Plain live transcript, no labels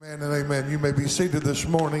Amen and amen. You may be seated this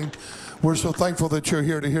morning. We're so thankful that you're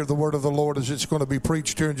here to hear the word of the Lord as it's going to be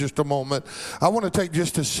preached here in just a moment. I want to take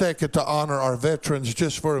just a second to honor our veterans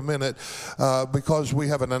just for a minute because we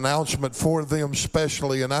have an announcement for them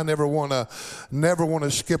specially, and I never want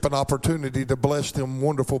to skip an opportunity to bless them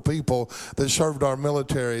wonderful people that served our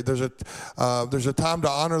military. There's a time to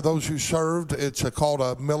honor those who served. It's called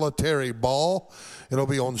a military ball. It'll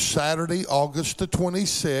be on Saturday, August the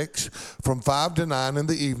 26th from 5 to 9 in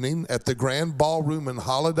the evening at the Grand Ballroom and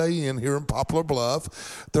Holiday Inn here in Poplar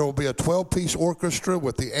Bluff. There will be a 12-piece orchestra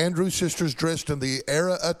with the Andrews sisters dressed in the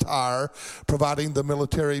era attire providing the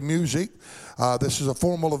military music. This is a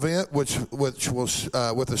formal event which was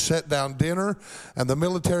with a set-down dinner, and the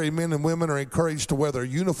military men and women are encouraged to wear their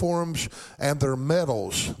uniforms and their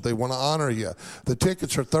medals. They want to honor you. The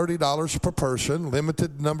tickets are $30 per person,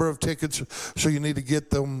 limited number of tickets, so you need to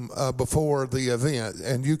get them before the event.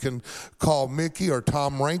 And you can call Mickey or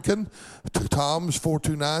Tom Rankin. Tom's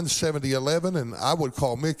 429-7011, and I would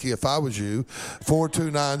call Mickey if I was you,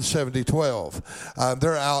 429-7012.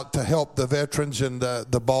 They're out to help the veterans in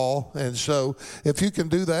the ball, and so if you can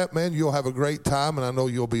do that, man, you'll have a great time, and I know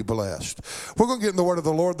you'll be blessed. We're going to get in the word of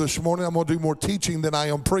the Lord this morning. I'm going to do more teaching than I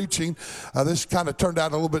am preaching. This kind of turned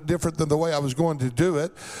out a little bit different than the way I was going to do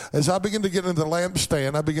it. As I begin to get into the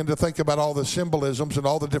lampstand, I begin to think about all the symbolisms and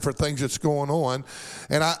all the different things that's going on,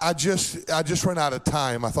 and I just ran out of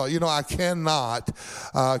time. I thought, I cannot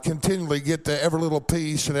continually get to every little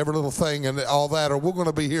piece and every little thing and all that, or we're going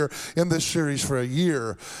to be here in this series for a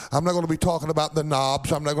year. I'm not going to be talking about the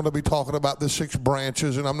knobs. I'm not going to be talking about the 6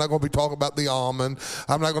 branches, and I'm not going to be talking about the almond.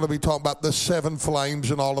 I'm not going to be talking about the 7 flames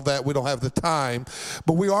and all of that. We don't have the time.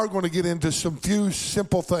 But we are going to get into some few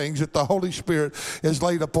simple things that the Holy Spirit has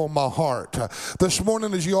laid upon my heart. This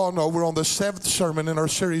morning, as you all know, we're on the 7th sermon in our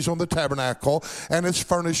series on the tabernacle and its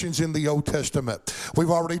furnishings in the Old Testament. We've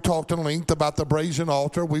already talked in length about the brazen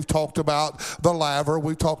altar. We've talked about the laver.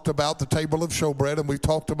 We've talked about the table of showbread, and we've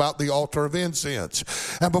talked about the altar of incense.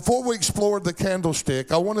 And before we explore the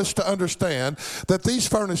candlestick, I want us to understand that these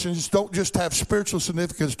furnishings don't just have spiritual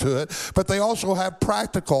significance to it, but they also have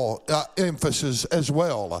practical emphasis as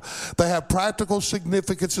well. They have practical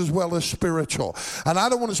significance as well as spiritual. And I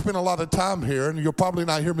don't want to spend a lot of time here, and you'll probably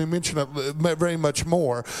not hear me mention it very much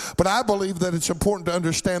more, but I believe that it's important to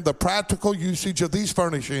understand the practical usage of these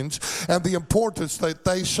furnishings and the importance that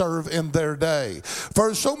they serve in their day.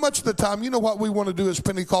 For so much of the time, you know what we want to do as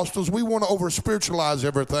Pentecostals? We want to over-spiritualize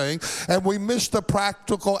everything, and we miss the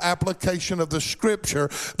practical application of the scripture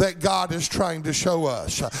that God is trying to show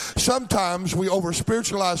us. Sometimes we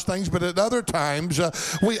over-spiritualize things, but at other times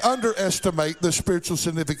we underestimate the spiritual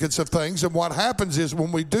significance of things, and what happens is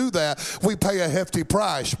when we do that, we pay a hefty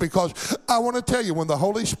price, because I want to tell you, when the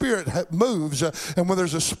Holy Spirit moves and when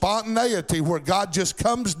there's a spontaneity where God just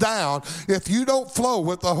comes down, if you don't flow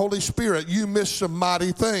with the Holy Spirit, you miss some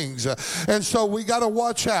mighty things. And so we got to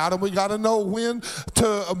watch out, and we got to know when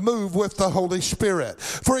to move with the Holy Spirit.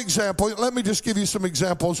 For example, let me just give you some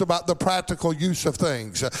examples about the practical use of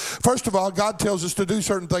things. First of all, God tells us to do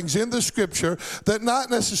certain things in the scripture that not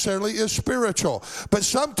necessarily is spiritual, but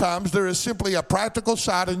sometimes there is simply a practical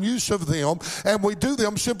side and use of them, and we do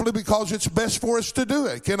them simply because it's best for us to do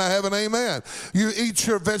it. Can I have an amen? You eat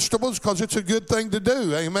your vegetables because it's a good thing to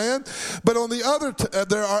do, amen? But on the other,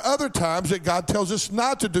 there are other times that God tells us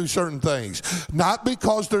not to do certain things, not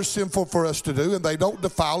because they're sinful for us to do, and they don't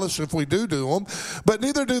defile us if we do them, but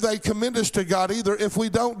neither do they commend us to God either if we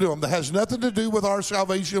don't do them. That has nothing to do with our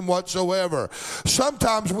salvation whatsoever.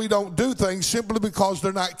 Sometimes we don't do things simply because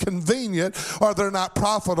they're not convenient or they're not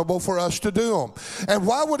profitable for us to do them. And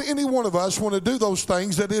why would any one of us want to do those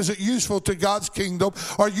things that isn't useful to God's kingdom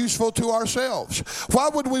or useful to ourselves? Why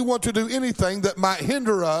would we want to do anything that might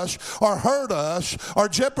hinder us or hurt us or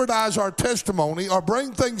jeopardize our testimony or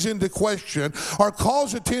bring things into question or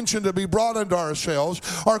cause attention to be brought into ourselves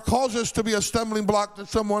or cause us to be a stumbling block to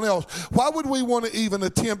someone else? Why would we want to even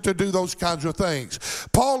attempt to do those kinds of things?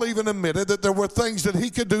 Paul even admitted that there were things that he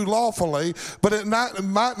could do lawfully, but it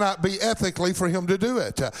might not be ethically for him to do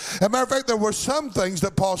it. As a matter of fact, there were some things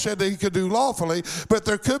that Paul said that he could do lawfully, but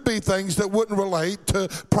there could be things that wouldn't relate to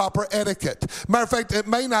proper etiquette. Matter of fact, it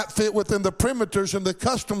may not fit within the perimeters and the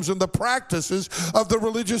customs and the practices of the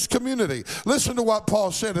religious community. Listen to what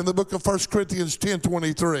Paul said in the book of 1 Corinthians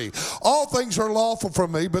 10:23. All things are lawful for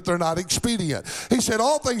me, but they're not expedient. He said,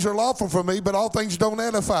 all things are lawful for me, but all things don't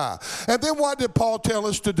edify. And then what did Paul tell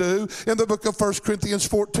us to do in the book of 1 Corinthians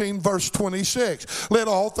 14, verse 26? Let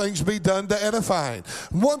all things be done to edifying.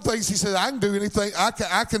 One thing he said, I can do anything.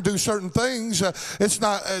 I can do certain things. It's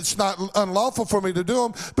not unlawful for me to do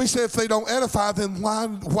them. But he said, if they don't edify, then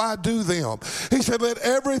why do them? He said, let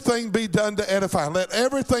everything be done to edify. Let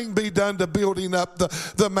everything be done to building up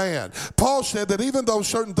the man. Paul said that even though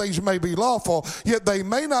certain things may be lawful, yet they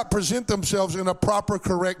may not present themselves in a proper,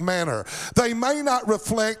 correct manner. They may not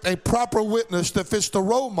reflect a proper witness that fits the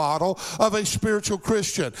role model of a spiritual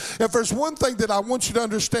Christian. If there's one thing that I want you to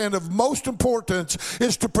understand of most importance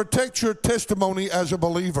is to protect your testimony as a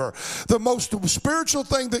believer. The most spiritual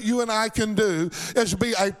thing that you and I can do is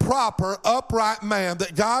be a proper, upright man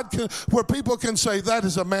that God can, where people can say that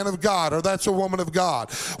is a man of God or that's a woman of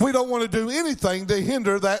God. We don't want to do anything to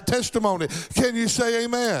hinder that testimony. Can you say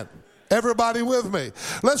amen? Everybody with me?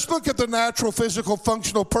 Let's look at the natural, physical,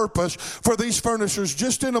 functional purpose for these furnishers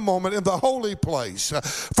just in a moment in the holy place.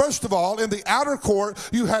 First of all, in the outer court,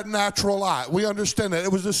 you had natural light. We understand that.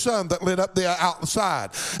 It was the sun that lit up the outside.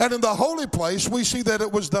 And in the holy place, we see that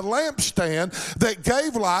it was the lampstand that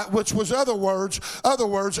gave light, which was other words,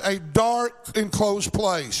 a dark, enclosed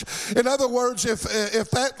place. In other words, if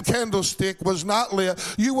that candlestick was not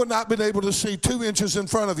lit, you would not been able to see 2 inches in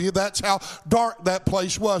front of you. That's how dark that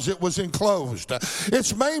place was. It was enclosed.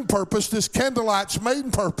 Its main purpose, this candlelight's main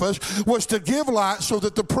purpose, was to give light so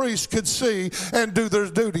that the priests could see and do their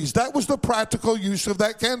duties. That was the practical use of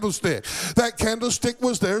that candlestick. That candlestick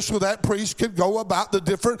was there so that priest could go about the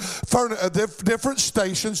different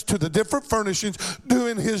stations to the different furnishings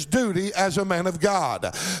doing his duty as a man of God.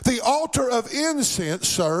 The altar of incense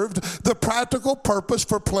served the practical purpose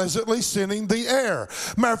for pleasantly scenting the air.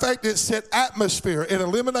 Matter of fact, it set atmosphere. It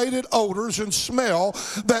eliminated odors and smell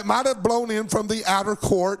that might have blown in from the outer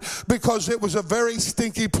court because it was a very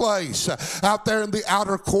stinky place. Out there in the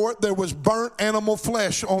outer court, there was burnt animal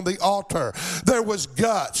flesh on the altar. There was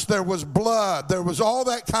guts. There was blood. There was all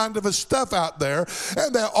that kind of a stuff out there.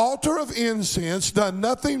 And that altar of incense done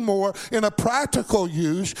nothing more in a practical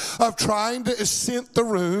use of trying to scent the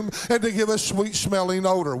room and to give a sweet smelling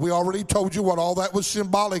odor. We already told you what all that was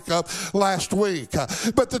symbolic of last week.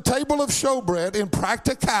 But the table of showbread in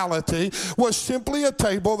practicality was simply a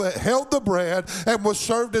table that held the bread and was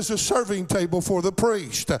served as a serving table for the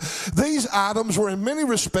priest. These items were in many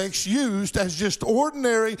respects used as just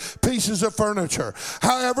ordinary pieces of furniture.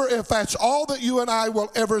 However, if that's all that you and I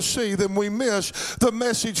will ever see, then we miss the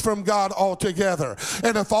message from God altogether.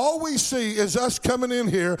 And if all we see is us coming in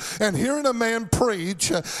here and hearing a man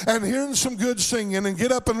preach and hearing some good singing and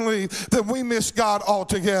get up and leave, then we miss God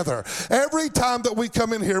altogether. Every time that we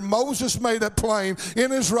come in here, Moses made it plain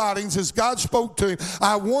in his writings as God spoke to him,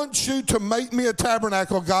 I want you to make me a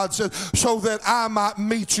tabernacle, God said, so that I might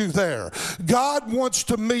meet you there. God wants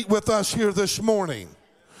to meet with us here this morning.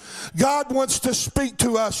 God wants to speak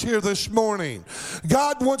to us here this morning.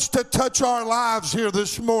 God wants to touch our lives here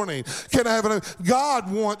this morning. Can I have a God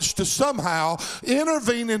wants to somehow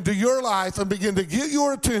intervene into your life and begin to get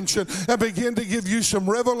your attention and begin to give you some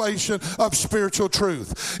revelation of spiritual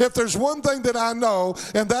truth. If there's one thing that I know,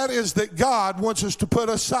 and that is that God wants us to put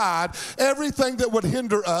aside everything that would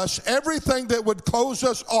hinder us, everything that would close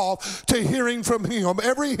us off to hearing from Him,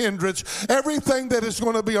 every hindrance, everything that is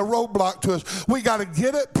going to be a roadblock to us. We got to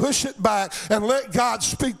get it, push it back, and let God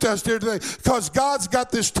speak to us here today, because God's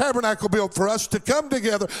got this tabernacle built for us to come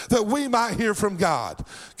together that we might hear from God.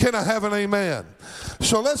 Can I have an amen?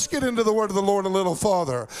 So let's get into the word of the Lord a little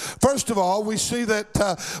farther. First of all, we see that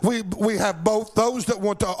we have both those that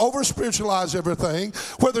want to over-spiritualize everything,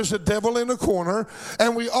 where there's a devil in the corner,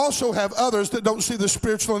 and we also have others that don't see the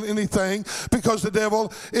spiritual in anything because the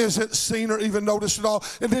devil isn't seen or even noticed at all.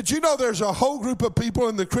 And did you know there's a whole group of people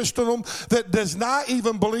in the Christendom that does not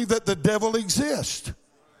even believe that the devil exists?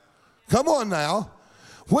 Come on now.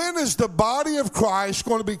 When is the body of Christ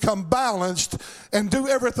going to become balanced and do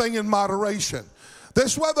everything in moderation?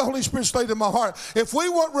 That's why the Holy Spirit laid in my heart. If we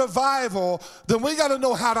want revival, then we got to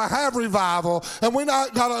know how to have revival, and we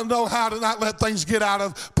got to know how to not let things get out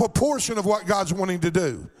of proportion of what God's wanting to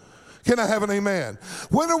do. Can I have an amen?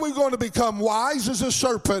 When are we going to become wise as a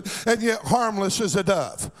serpent and yet harmless as a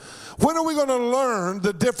dove? When are we going to learn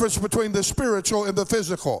the difference between the spiritual and the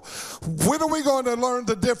physical? When are we going to learn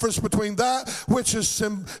the difference between that which is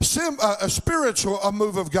a spiritual a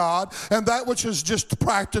move of God and that which is just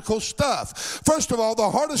practical stuff? First of all, the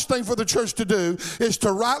hardest thing for the church to do is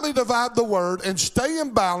to rightly divide the word and stay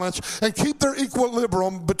in balance and keep their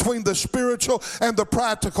equilibrium between the spiritual and the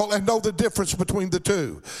practical and know the difference between the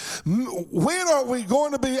two. When are we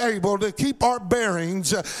going to be able to keep our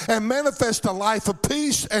bearings and manifest a life of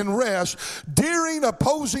peace and rest during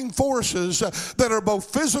opposing forces that are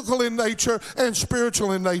both physical in nature and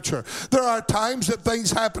spiritual in nature? There are times that things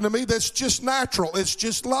happen to me that's just natural. It's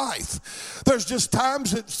just life. There's just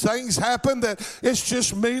times that things happen that it's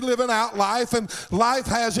just me living out life, and life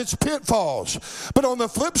has its pitfalls. But on the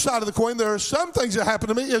flip side of the coin, there are some things that happen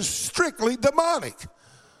to me is strictly demonic.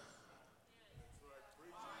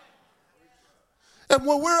 And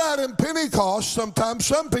when we're out in Pentecost, sometimes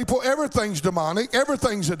some people, everything's demonic,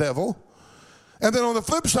 everything's a devil. And then on the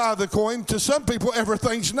flip side of the coin, to some people,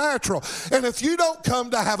 everything's natural. And if you don't come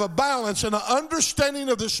to have a balance and an understanding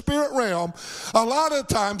of the spirit realm, a lot of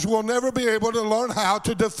times we'll never be able to learn how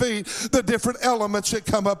to defeat the different elements that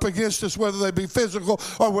come up against us, whether they be physical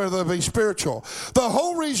or whether they be spiritual. The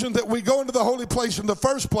whole reason that we go into the holy place in the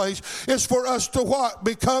first place is for us to what?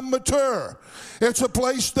 Become mature. It's a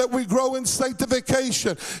place that we grow in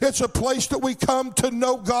sanctification. It's a place that we come to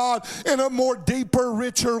know God in a more deeper,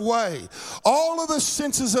 richer way. All of the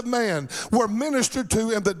senses of man were ministered to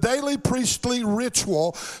in the daily priestly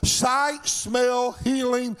ritual: sight, smell,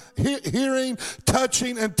 hearing,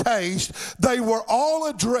 touching, and taste. They were all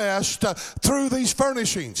addressed through these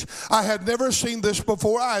furnishings. I had never seen this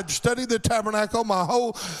before. I had studied the tabernacle my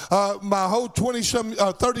whole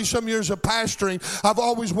 30-some years of pastoring. I've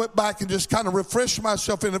always went back and just kind of refreshed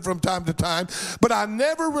myself in it from time to time, but I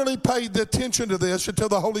never really paid the attention to this until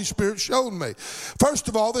the Holy Spirit showed me. First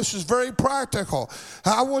of all, this is very practical.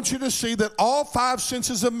 I want you to see that all five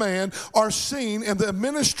senses of man are seen in the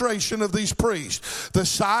administration of these priests: the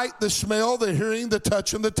sight, the smell, the hearing, the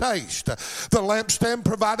touch, and the taste. The lampstand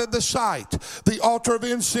provided the sight. The altar of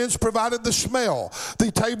incense provided the smell.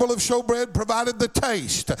 The table of showbread provided the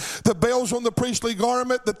taste. The bells on the priestly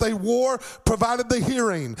garment that they wore provided the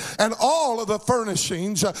hearing. And all of the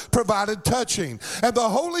furnishings provided touching. And the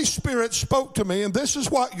Holy Spirit spoke to me, and this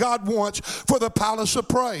is what God wants for the palace of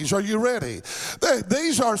praise. Are you ready?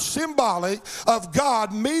 These are symbolic of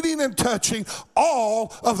God meeting and touching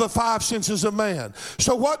all of the five senses of man.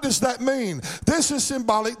 So what does that mean? This is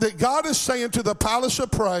symbolic that God is saying to the palace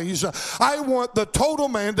of praise, I want the total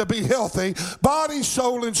man to be healthy, body,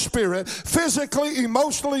 soul, and spirit, physically,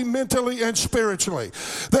 emotionally, mentally, and spiritually.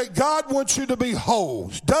 That God wants you to be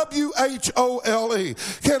whole. W-H-O-L-E.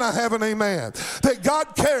 Can I have an amen? That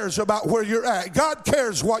God cares about where you're at. God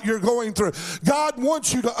cares what you're going through. God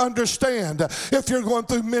wants you to understand if you're going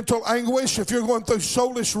through mental anguish, if you're going through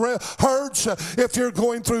soulish hurts, if you're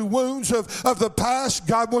going through wounds of the past,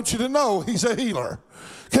 God wants you to know He's a healer.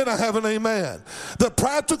 Can I have an amen? The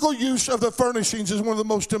practical use of the furnishings is one of the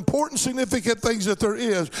most important, significant things that there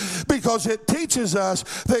is, because it teaches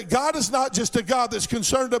us that God is not just a God that's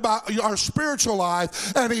concerned about our spiritual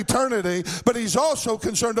life and eternity, but He's also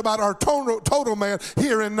concerned about our total man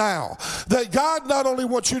here and now. That God not only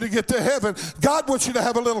wants you to get to heaven, God wants you to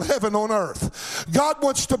have a little heaven on earth. God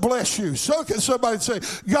wants to bless you. So can somebody say,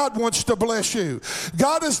 God wants to bless you.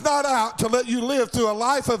 God is not out to let you live through a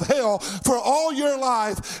life of hell for all your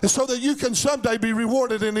life so that you can someday be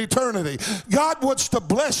rewarded in eternity. God wants to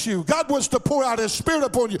bless you. God wants to pour out His Spirit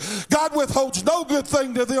upon you. God withholds no good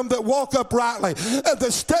thing to them that walk uprightly. And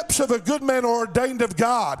the steps of a good man are ordained of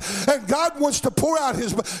God. And God wants to pour out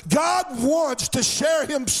His... God wants to share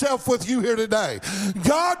Himself with you here today.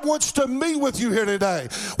 God wants to meet with you here today.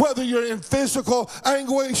 Whether you're in physical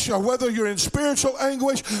anguish or whether you're in spiritual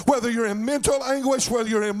anguish, whether you're in mental anguish, whether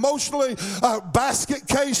you're emotionally basket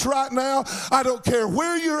case right now, I don't care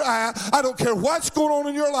where you're at. I don't care what's going on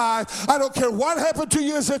in your life. I don't care what happened to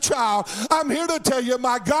you as a child. I'm here to tell you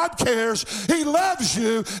my God cares. He loves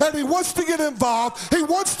you and He wants to get involved. He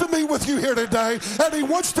wants to meet with you here today and He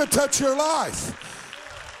wants to touch your life.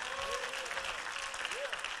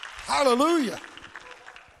 Hallelujah.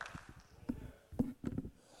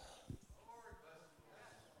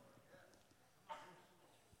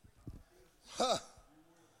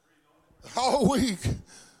 All week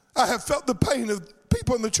I have felt the pain of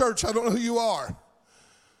people in the church. I don't know who you are.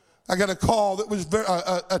 I got a call that was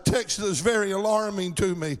a text that was very alarming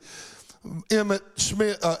to me. Emmett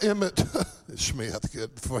Smith,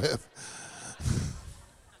 good for him.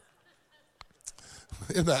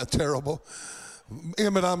 Isn't that terrible?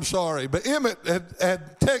 Emmett, I'm sorry. But Emmett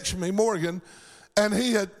had texted me, Morgan, and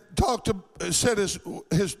he had said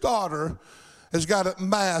his daughter has got a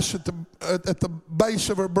mass at the base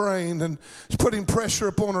of her brain and it's putting pressure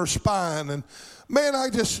upon her spine. And man, I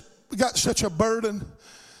just got such a burden.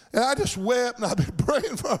 And I just wept, and I've been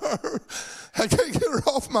praying for her. I can't get her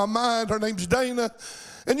off my mind. Her name's Dana.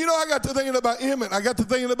 And you know, I got to thinking about Emmett. I got to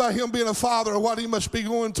thinking about him being a father and what he must be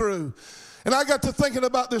going through. And I got to thinking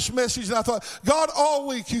about this message, and I thought, God, all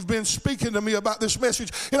week you've been speaking to me about this message,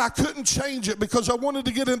 and I couldn't change it because I wanted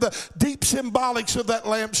to get into deep symbolics of that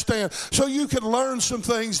lampstand so you could learn some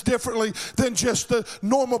things differently than just the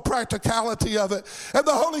normal practicality of it. And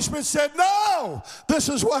the Holy Spirit said, no, this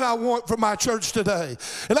is what I want for my church today.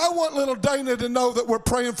 And I want little Dana to know that we're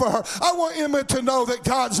praying for her. I want Emmett to know that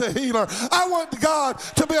God's a healer. I want God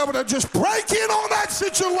to be able to just break in on that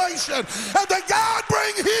situation and that God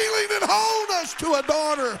bring healing and hope us to a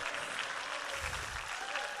daughter.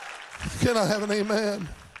 Can I have an amen?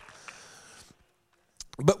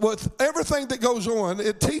 But with everything that goes on,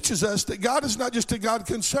 it teaches us that God is not just a God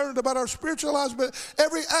concerned about our spiritual lives, but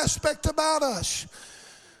every aspect about us.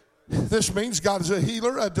 This means God is a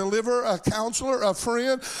healer, a deliverer, a counselor, a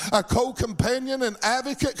friend, a co-companion, an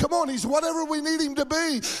advocate. Come on, he's whatever we need him to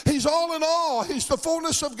be. He's all in all. He's the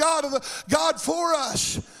fullness of God God for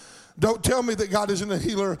us. Don't tell me that God isn't a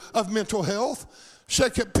healer of mental health. 2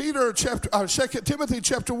 Timothy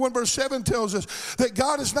chapter 1 verse 7 tells us that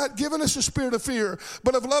God has not given us a spirit of fear,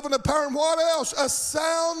 but of love and of power, and what else? A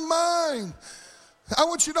sound mind. I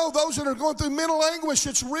want you to know, those that are going through mental anguish,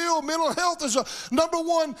 it's real. Mental health is a number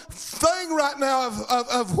one thing right now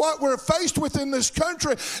of what we're faced with in this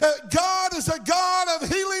country. God is a God of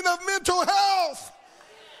healing of mental health.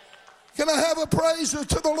 Can I have a praise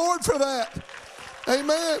to the Lord for that?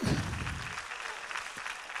 Amen.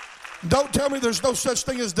 Don't tell me there's no such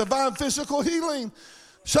thing as divine physical healing.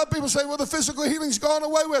 Some people say, well, the physical healing's gone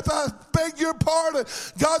away with. I beg your pardon.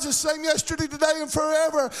 God's the same yesterday, today, and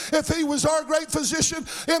forever. If he was our great physician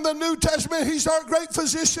in the New Testament, he's our great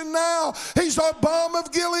physician now. He's our balm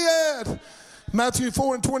of Gilead. Matthew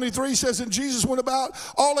 4:23 says, and Jesus went about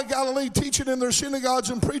all of Galilee, teaching in their synagogues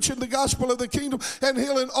and preaching the gospel of the kingdom and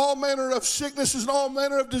healing all manner of sicknesses and all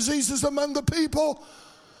manner of diseases among the people.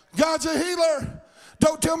 God's a healer.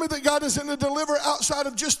 Don't tell me that God isn't a deliverer outside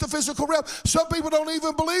of just the physical realm. Some people don't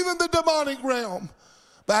even believe in the demonic realm.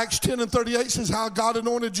 But Acts 10:38 says how God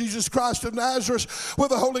anointed Jesus Christ of Nazareth with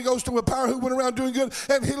the Holy Ghost and with power, who went around doing good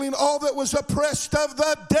and healing all that was oppressed of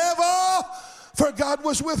the devil, for God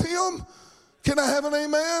was with him. Can I have an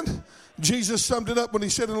amen? Jesus summed it up when he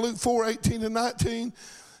said in Luke 4:18 and 19,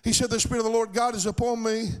 he said, the Spirit of the Lord God is upon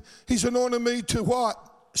me. He's anointed me to what?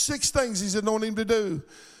 6 things he's anointed him to do.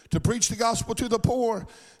 To preach the gospel to the poor.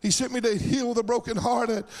 He sent me to heal the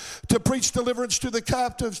brokenhearted, to preach deliverance to the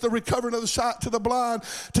captives, the recovering of the sight to the blind,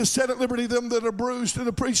 to set at liberty them that are bruised, and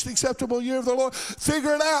to preach the acceptable year of the Lord.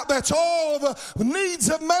 Figure it out. That's all the needs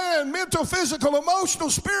of man, mental, physical, emotional,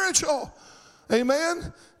 spiritual.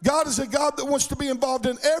 Amen? God is a God that wants to be involved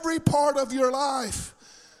in every part of your life,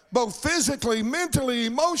 both physically, mentally,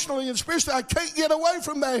 emotionally, and spiritually. I can't get away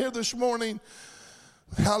from that here this morning.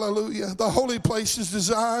 Hallelujah. The holy place is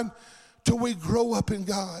designed till we grow up in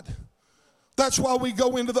God. That's why we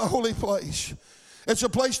go into the holy place. It's a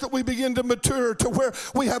place that we begin to mature to where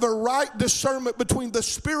we have a right discernment between the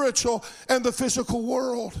spiritual and the physical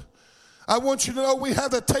world. I want you to know we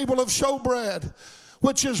have a table of showbread,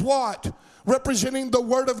 which is what? Representing the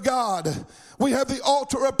Word of God. We have the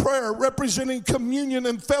altar of prayer representing communion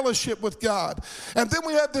and fellowship with God. And then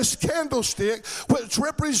we have this candlestick which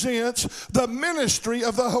represents the ministry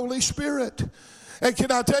of the Holy Spirit. And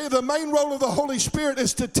can I tell you, the main role of the Holy Spirit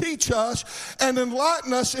is to teach us and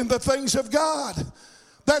enlighten us in the things of God.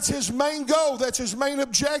 That's his main goal. That's his main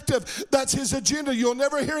objective. That's his agenda. You'll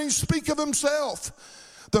never hear him speak of himself.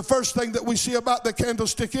 The first thing that we see about the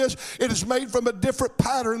candlestick is it is made from a different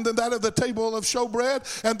pattern than that of the table of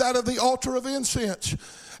showbread and that of the altar of incense.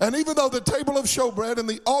 And even though the table of showbread and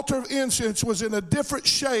the altar of incense was in a different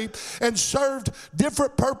shape and served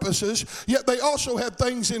different purposes, yet they also had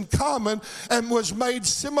things in common and was made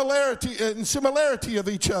similarity of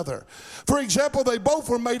each other. For example, they both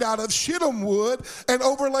were made out of shittim wood and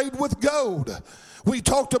overlaid with gold. We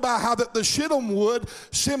talked about how that the shittim wood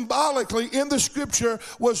symbolically in the scripture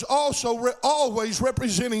was also always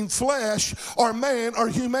representing flesh or man or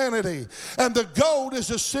humanity. And the gold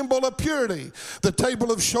is a symbol of purity. The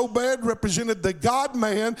table of showbread represented the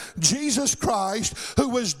God-man, Jesus Christ, who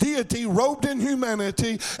was deity robed in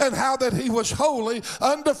humanity, and how that he was holy,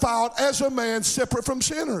 undefiled as a man separate from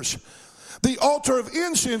sinners. The altar of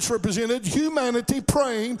incense represented humanity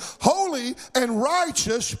praying holy and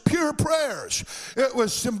righteous, pure prayers. It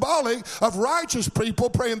was symbolic of righteous people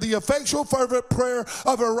praying the effectual, fervent prayer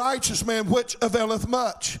of a righteous man, which availeth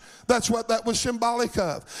much. That's what that was symbolic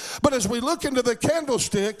of. But as we look into the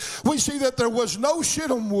candlestick, we see that there was no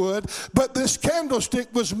shittim wood, but this candlestick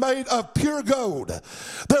was made of pure gold.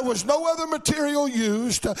 There was no other material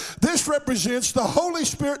used. This represents the Holy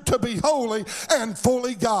Spirit to be holy and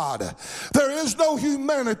fully God. There is no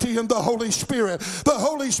humanity in the Holy Spirit. The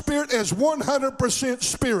Holy Spirit is 100%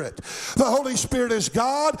 spirit. The Holy Spirit is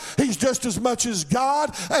God. He's just as much as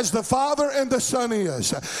God as the Father and the Son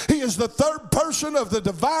is. He is the third person of the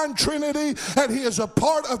divine Trinity, and he is a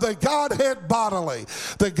part of the Godhead bodily.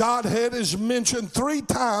 The Godhead is mentioned 3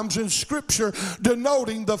 times in Scripture,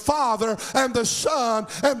 denoting the Father and the Son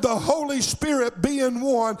and the Holy Spirit being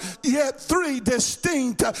one, yet 3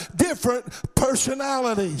 distinct, different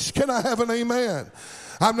personalities. Can I have an amen?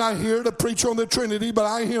 I'm not here to preach on the Trinity, but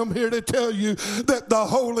I am here to tell you that the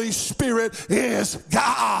Holy Spirit is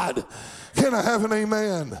God. Can I have an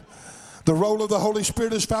amen? The role of the Holy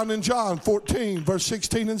Spirit is found in John 14, verse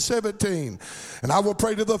 16 and 17. And I will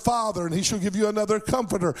pray to the Father, and he shall give you another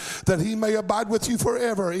comforter, that he may abide with you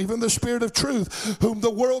forever, even the Spirit of truth, whom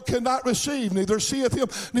the world cannot receive, neither seeth him,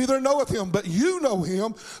 neither knoweth him. But you know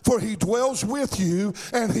him, for he dwells with you,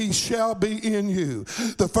 and he shall be in you.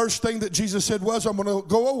 The first thing that Jesus said was, I'm going to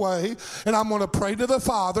go away, and I'm going to pray to the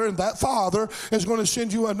Father, and that Father is going to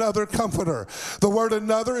send you another comforter. The word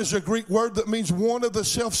another is a Greek word that means one of the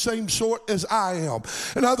self-same sort as I am.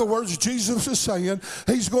 In other words, Jesus is saying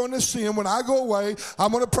he's going to send, when I go away,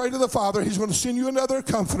 I'm going to pray to the Father, he's going to send you another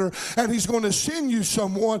comforter, and he's going to send you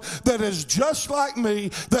someone that is just like me,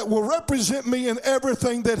 that will represent me in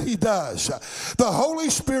everything that he does. The Holy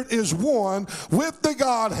Spirit is one with the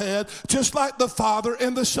Godhead, just like the Father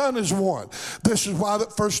and the Son is one. This is why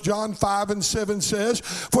that 1 John 5 and 7 says,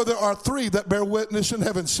 for there are 3 that bear witness in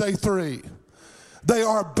heaven. Say 3. They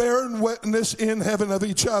are bearing witness in heaven of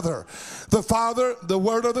each other. The Father, the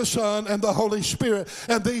Word of the Son, and the Holy Spirit.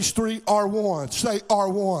 And these 3 are one. Say, are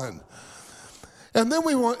one. And then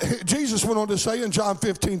Jesus went on to say in John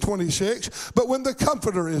 15:26, but when the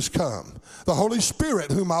Comforter is come, the Holy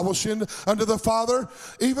Spirit, whom I will send unto the Father,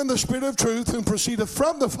 even the Spirit of truth, whom proceedeth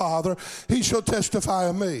from the Father, he shall testify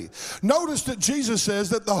of me. Notice that Jesus says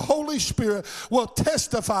that the Holy Spirit will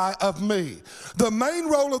testify of me. The main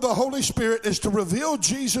role of the Holy Spirit is to reveal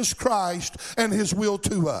Jesus Christ and his will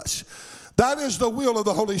to us. That is the will of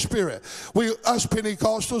the Holy Spirit. Us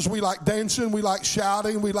Pentecostals, we like dancing, we like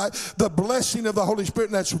shouting, we like the blessing of the Holy Spirit,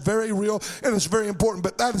 and that's very real and it's very important.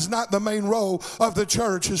 But that is not the main role of the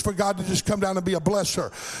church, is for God to just come down and be a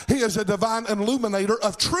blesser. He is a divine illuminator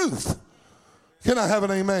of truth. Can I have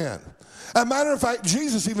an amen? As a matter of fact,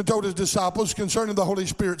 Jesus even told his disciples concerning the Holy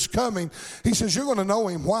Spirit's coming, he says, you're going to know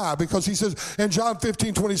him. Why? Because he says in John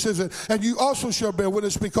 15:20, he says, and you also shall bear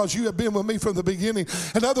witness because you have been with me from the beginning.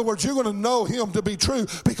 In other words, you're going to know him to be true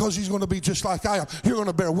because he's going to be just like I am. You're going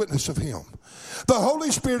to bear witness of him. The Holy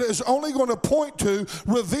Spirit is only going to point to,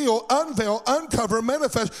 reveal, unveil, uncover,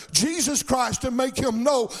 manifest Jesus Christ and make him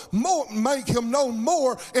known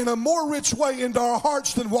more in a more rich way into our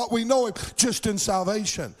hearts than what we know him just in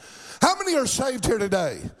salvation. How many are saved here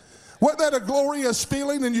today? Wasn't that a glorious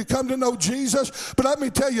feeling and you come to know Jesus? But let me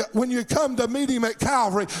tell you, when you come to meet him at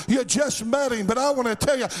Calvary, you just met him. But I want to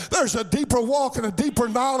tell you, there's a deeper walk and a deeper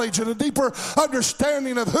knowledge and a deeper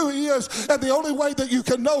understanding of who he is. And the only way that you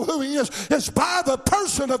can know who he is by the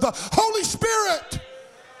person of the Holy Spirit.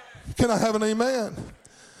 Can I have an amen?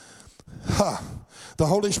 The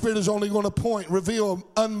Holy Spirit is only going to point, reveal,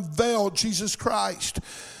 unveil Jesus Christ.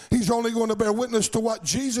 He's only going to bear witness to what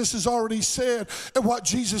Jesus has already said and what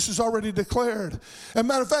Jesus has already declared. As a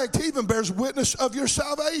matter of fact, he even bears witness of your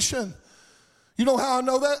salvation. You know how I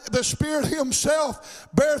know that? The Spirit himself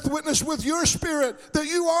beareth witness with your spirit that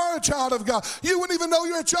you are a child of God. You wouldn't even know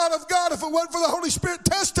you're a child of God if it wasn't for the Holy Spirit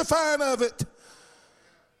testifying of it.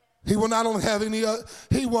 He will not have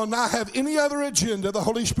any other agenda, the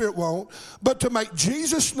Holy Spirit won't, but to make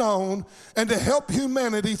Jesus known and to help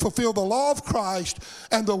humanity fulfill the law of Christ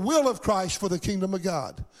and the will of Christ for the kingdom of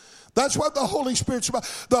God. That's what the Holy Spirit's about.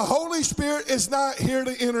 The Holy Spirit is not here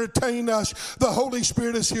to entertain us. The Holy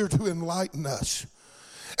Spirit is here to enlighten us.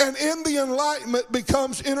 And in the enlightenment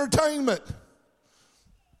becomes entertainment.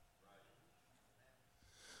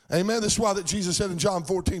 Amen. This is why that Jesus said in John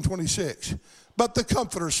 14:26. But the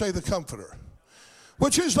Comforter, say the Comforter,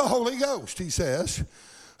 which is the Holy Ghost, he says,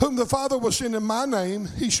 whom the Father will send in my name,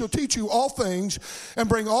 he shall teach you all things and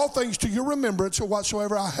bring all things to your remembrance of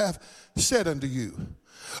whatsoever I have said unto you.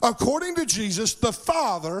 According to Jesus, the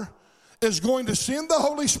Father is going to send the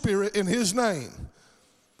Holy Spirit in his name,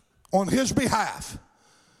 on his behalf,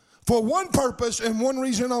 for one purpose and one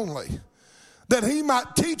reason only, that he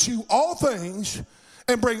might teach you all things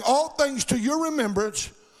and bring all things to your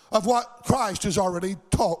remembrance of what Christ has already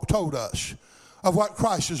told us, of what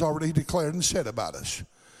Christ has already declared and said about us.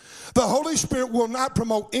 The Holy Spirit will not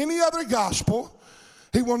promote any other gospel.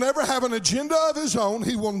 He will never have an agenda of his own.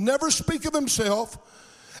 He will never speak of himself.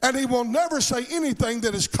 And he will never say anything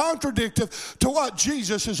that is contradictory to what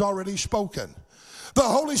Jesus has already spoken. The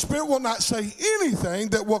Holy Spirit will not say anything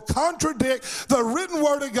that will contradict the written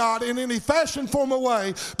word of God in any fashion, form, or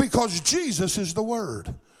way, because Jesus is the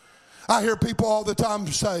word. I hear people all the time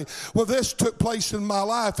say, well, this took place in my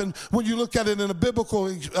life. And when you look at it in a biblical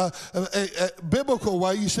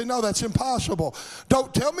way, you say, no, that's impossible.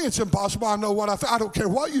 Don't tell me it's impossible. I know what I feel. I don't care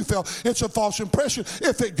what you feel. It's a false impression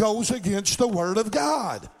if it goes against the word of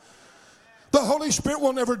God. The Holy Spirit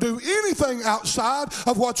will never do anything outside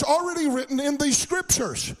of what's already written in these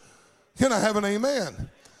scriptures. Can I have an amen?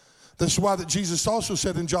 This is why that Jesus also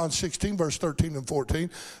said in John 16, verse 13 and 14,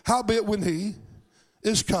 howbeit when he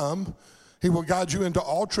is come, he will guide you into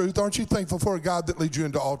all truth. Aren't you thankful for a God that leads you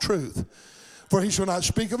into all truth? For he shall not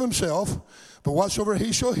speak of himself, but whatsoever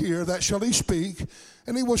he shall hear, that shall he speak,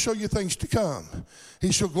 and he will show you things to come.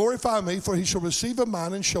 He shall glorify me, for he shall receive of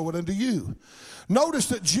mine and show it unto you. Notice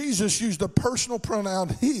that Jesus used the personal pronoun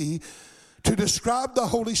he to describe the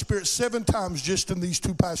Holy Spirit 7 times just in these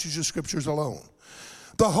 2 passages of scriptures alone.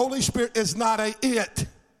 The Holy Spirit is not a it.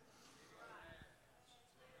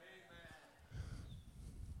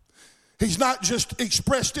 He's not just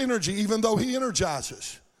expressed energy, even though he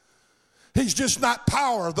energizes. He's just not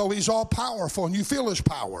power, though he's all powerful and you feel his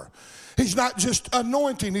power. He's not just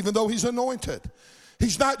anointing, even though he's anointed.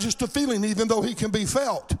 He's not just a feeling, even though he can be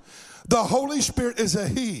felt. The Holy Spirit is a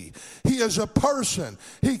he. He is a person.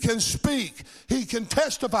 He can speak. He can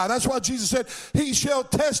testify. That's why Jesus said, he shall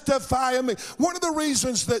testify of me. One of the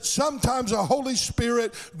reasons that sometimes the Holy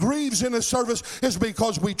Spirit grieves in a service is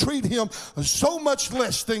because we treat him so much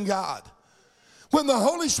less than God. When the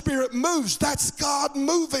Holy Spirit moves, that's God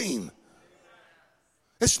moving.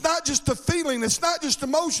 It's not just a feeling. It's not just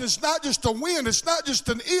emotion. It's not just a wind. It's not just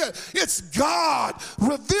an it. It's God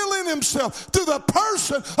revealing himself through the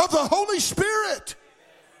person of the Holy Spirit.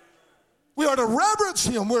 We are to reverence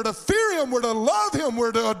him. We're to fear him. We're to love him.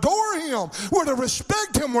 We're to adore him. We're to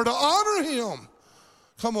respect him. We're to honor him.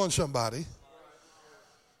 Come on, somebody.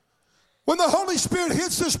 When the Holy Spirit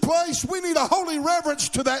hits this place, we need a holy reverence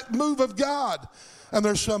to that move of God. And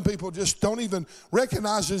there's some people just don't even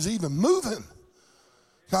recognize it's even moving.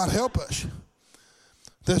 God help us.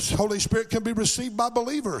 This Holy Spirit can be received by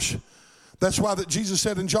believers. That's why that Jesus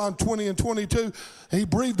said in John 20 and 22, he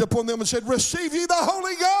breathed upon them and said, receive ye the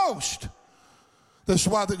Holy Ghost. This is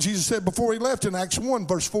why that Jesus said before he left in Acts 1,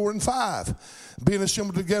 verse 4 and 5, being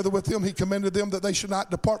assembled together with them, he commanded them that they should not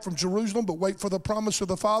depart from Jerusalem, but wait for the promise of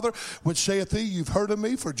the Father, which saith he, you've heard of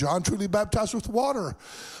me, for John truly baptized with water,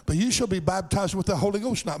 but ye shall be baptized with the Holy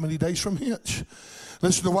Ghost not many days from hence.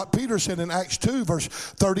 Listen to what Peter said in Acts 2, verse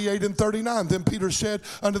 38 and 39. Then Peter said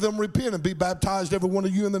unto them, repent and be baptized, every one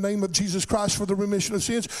of you, in the name of Jesus Christ for the remission of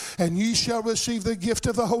sins, and ye shall receive the gift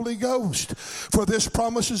of the Holy Ghost. For this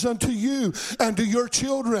promise is unto you and to your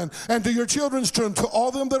children and to your children's children, to all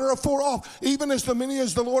them that are afar off, even as many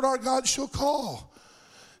as the Lord our God shall call.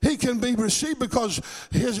 He can be received because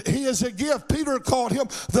he is a gift. Peter called him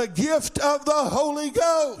the gift of the Holy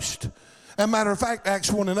Ghost. As a matter of fact, Acts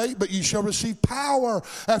 1 and 8, but ye shall receive power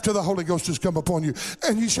after the Holy Ghost has come upon you.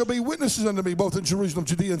 And ye shall be witnesses unto me, both in Jerusalem,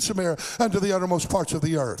 Judea, and Samaria, unto the uttermost parts of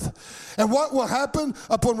the earth. And what will happen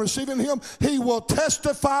upon receiving him? He will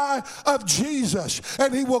testify of Jesus.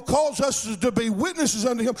 And he will cause us to be witnesses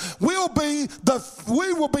unto him. We will be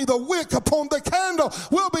the wick upon the candle.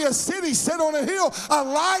 We'll be a city set on a hill, a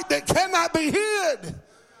light that cannot be hid.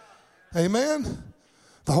 Amen.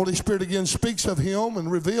 The Holy Spirit again speaks of him and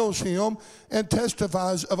reveals him and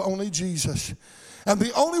testifies of only Jesus. And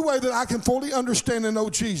the only way that I can fully understand and know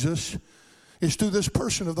Jesus is through this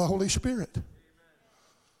person of the Holy Spirit.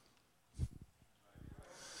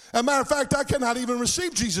 As a matter of fact, I cannot even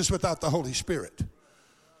receive Jesus without the Holy Spirit.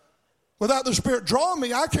 Without the Spirit drawing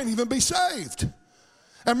me, I can't even be saved.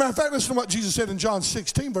 As a matter of fact, listen to what Jesus said in John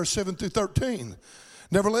 16, verse 7 through 13.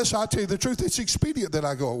 Nevertheless, I tell you the truth, it's expedient that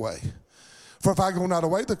I go away. For if I go not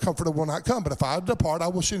away, the Comforter will not come. But if I depart, I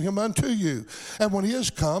will send him unto you. And when he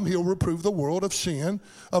is come, he'll reprove the world of sin,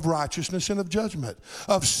 of righteousness, and of judgment.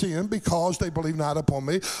 Of sin, because they believe not upon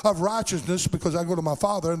me. Of righteousness, because I go to my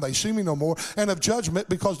Father, and they see me no more. And of judgment,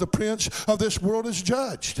 because the prince of this world is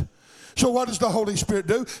judged. So what does the Holy Spirit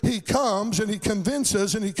do? He comes and he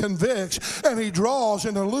convinces and he convicts and he draws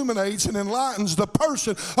and illuminates and enlightens the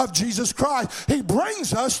person of Jesus Christ. He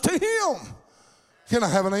brings us to him. Can I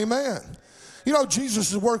have an amen? You know,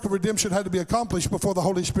 Jesus' work of redemption had to be accomplished before the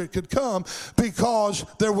Holy Spirit could come, because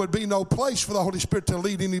there would be no place for the Holy Spirit to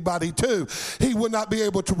lead anybody to. He would not be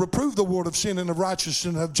able to reprove the world of sin and of righteousness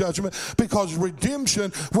and of judgment, because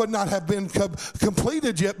redemption would not have been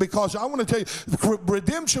completed yet. Because I want to tell you,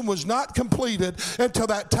 redemption was not completed until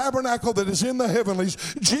that tabernacle that is in the heavenlies,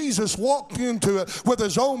 Jesus walked into it with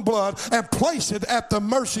his own blood and placed it at the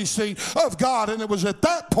mercy seat of God. And it was at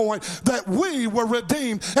that point that we were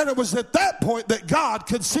redeemed. And it was at that point that God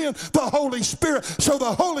could send the Holy Spirit, so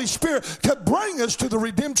the Holy Spirit could bring us to the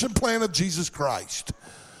redemption plan of Jesus Christ.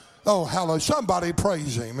 Oh, hallelujah. Somebody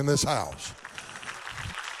praise him in this house.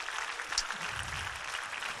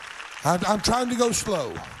 I'm trying to go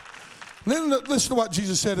slow. Then listen to what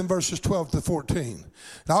Jesus said in verses 12 to 14.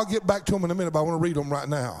 Now, I'll get back to them in a minute, but I want to read them right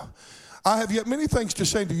now. I have yet many things to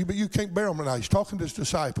say to you, but you can't bear them now. He's talking to his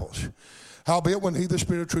disciples. Howbeit, when he, the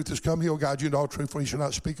Spirit of truth, is come, he will guide you into all truth, for he shall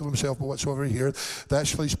not speak of himself, but whatsoever he heareth, that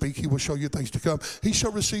shall he speak. He will show you things to come. He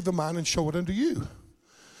shall receive the mind and show it unto you.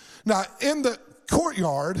 Now, in the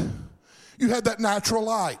courtyard, you had that natural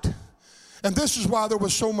light. And this is why there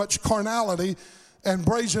was so much carnality and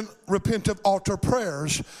brazen, repentant altar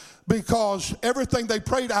prayers, because everything they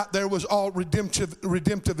prayed out there was all redemptive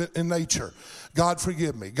in nature. God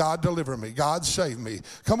forgive me. God deliver me. God save me.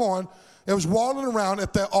 Come on. It was walling around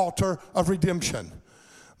at the altar of redemption.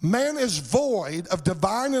 Man is void of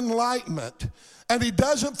divine enlightenment, and he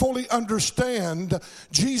doesn't fully understand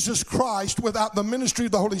Jesus Christ without the ministry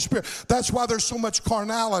of the Holy Spirit. That's why there's so much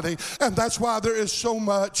carnality, and that's why there is so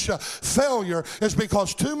much failure, is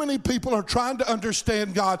because too many people are trying to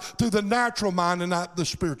understand God through the natural mind and not the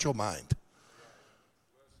spiritual mind.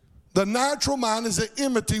 The natural mind is an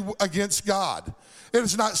enmity against God. It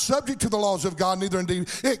is not subject to the laws of God, neither indeed.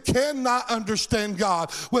 It cannot understand God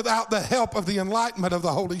without the help of the enlightenment of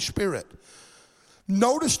the Holy Spirit.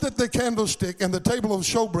 Notice that the candlestick and the table of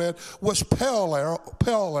showbread was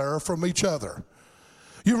parallel from each other.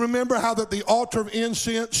 You remember how that the altar of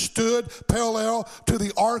incense stood parallel to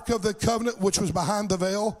the Ark of the Covenant, which was behind the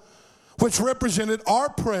veil, which represented our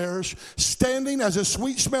prayers standing as a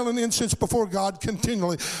sweet-smelling incense before God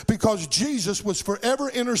continually, because Jesus was forever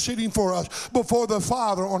interceding for us before the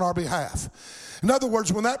Father on our behalf. In other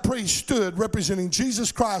words, when that priest stood representing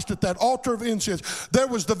Jesus Christ at that altar of incense, there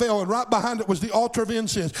was the veil, and right behind it was the altar of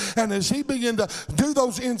incense. And as he began to do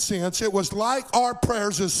those incense, it was like our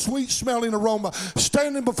prayers, a sweet-smelling aroma,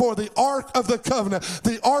 standing before the Ark of the Covenant,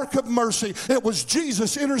 the Ark of mercy. It was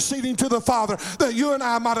Jesus interceding to the Father that you and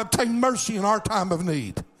I might obtain mercy in our time of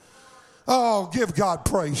need. Oh, give God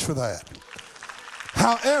praise for that.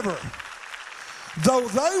 However, though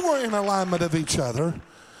they were in alignment of each other,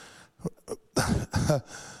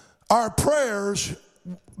 our prayers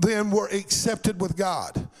then were accepted with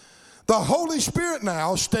God. The Holy Spirit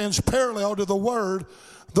now stands parallel to the Word,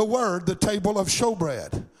 the table of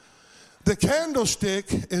showbread. The candlestick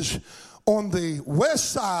is on the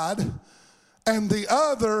west side, and the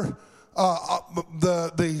other,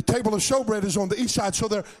 the table of showbread is on the east side, so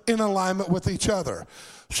they're in alignment with each other.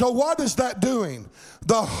 So what is that doing?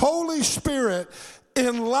 The Holy Spirit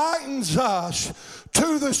enlightens us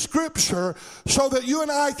to the Scripture so that you and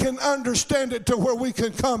I can understand it to where we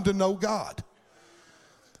can come to know God.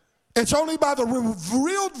 It's only by the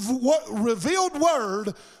revealed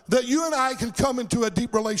Word that you and I can come into a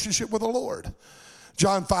deep relationship with the Lord.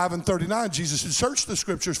 John 5:39, Jesus said, search the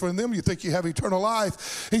Scriptures, for in them you think you have eternal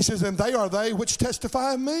life. He says, and they are they which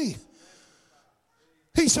testify of me.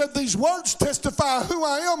 He said, these words testify who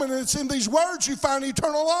I am, and it's in these words you find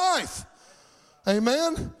eternal life.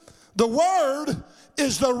 Amen. The Word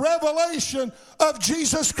is the revelation of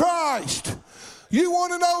Jesus Christ. You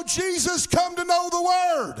want to know Jesus? Come to know the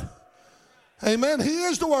Word. Amen. He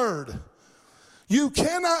is the Word. You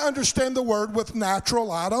cannot understand the Word with natural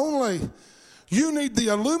light only. You need the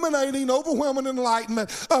illuminating, overwhelming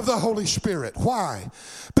enlightenment of the Holy Spirit. Why?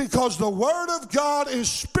 Because the Word of God is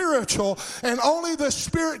spiritual, and only the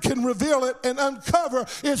Spirit can reveal it and uncover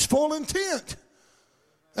its full intent.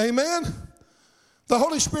 Amen. The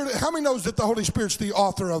Holy Spirit, how many knows that the Holy Spirit's the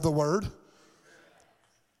author of the Word?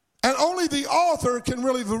 And only the author can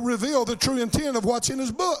really reveal the true intent of what's in his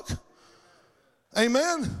book.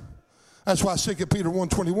 Amen? That's why 2 Peter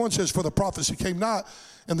 1:21 says, for the prophecy came not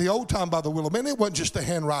in the old time by the will of men. It wasn't just the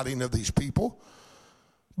handwriting of these people,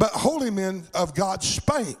 but holy men of God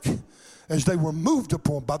spake as they were moved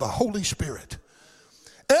upon by the Holy Spirit.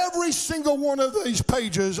 Every single one of these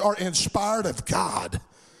pages are inspired of God.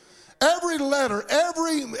 Every letter,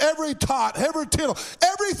 every tot, every tittle,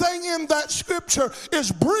 everything in that scripture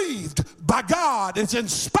is breathed by God. It's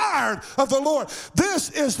inspired of the Lord. This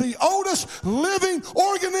is the oldest living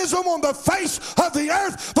organism on the face of the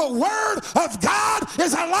earth. The Word of God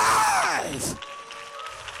is alive.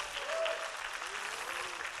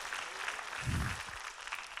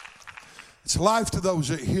 It's life to those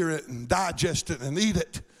that hear it and digest it and eat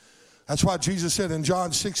it. That's why Jesus said in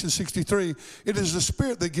John 6:63, it is the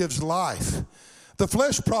Spirit that gives life. The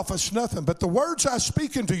flesh profits nothing, but the words I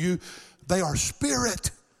speak unto you, they are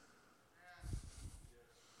spirit.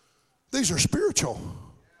 These are spiritual.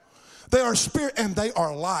 They are spirit and they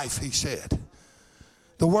are life, he said.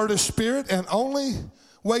 The word is spirit, and only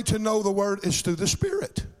way to know the word is through the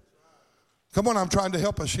Spirit. Come on, I'm trying to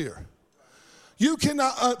help us here. You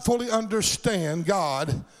cannot fully understand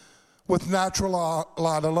God with natural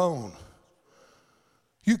light alone.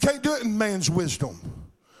 You can't do it in man's wisdom.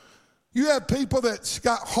 You have people that's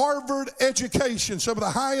got Harvard education, some of the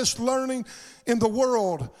highest learning in the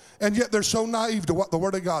world, and yet they're so naive to what the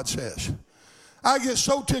Word of God says. I get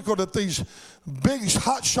so tickled at these big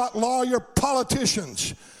hotshot lawyer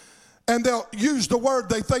politicians, and they'll use the word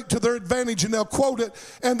they think to their advantage, and they'll quote it,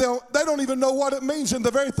 and they don't even know what it means, and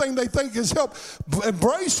the very thing they think is help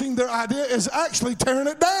embracing their idea is actually tearing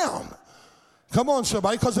it down. Come on,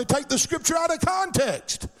 somebody, because they take the scripture out of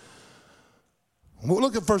context. We'll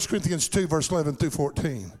look at 1 Corinthians 2, verse 11 through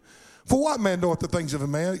 14. For what man knoweth the things of a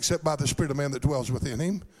man except by the Spirit of man that dwells within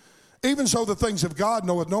him? Even so the things of God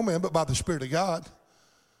knoweth no man but by the Spirit of God.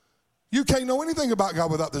 You can't know anything about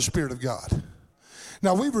God without the Spirit of God.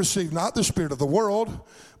 Now we've received not the spirit of the world,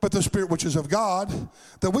 but the Spirit which is of God,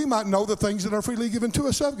 that we might know the things that are freely given to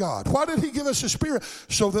us of God. Why did he give us a Spirit?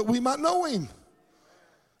 So that we might know him.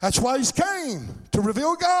 That's why he came, to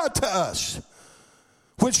reveal God to us.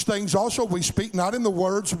 Which things also we speak, not in the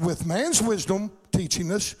words with man's wisdom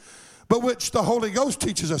teaching us, but which the Holy Ghost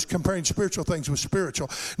teaches us, comparing spiritual things with spiritual.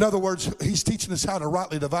 In other words, he's teaching us how to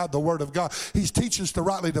rightly divide the Word of God. He's teaching us to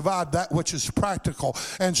rightly divide that which is practical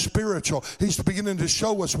and spiritual. He's beginning to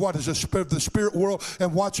show us what is the spirit world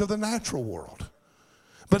and what's of the natural world.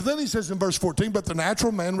 But then he says in verse 14, but the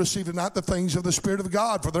natural man receiveth not the things of the Spirit of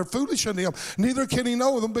God, for they're foolish unto him. Neither can he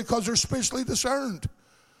know them, because they're spiritually discerned.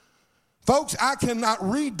 Folks, I cannot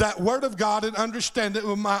read that Word of God and understand it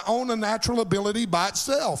with my own natural ability by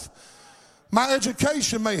itself. My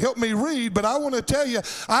education may help me read, but I want to tell you,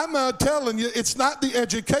 I'm telling you, it's not the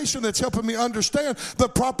education that's helping me understand the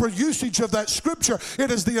proper usage of that scripture.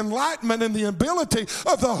 It is the enlightenment and the ability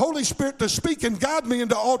of the Holy Spirit to speak and guide me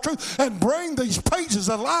into all truth and bring these pages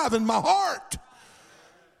alive in my heart.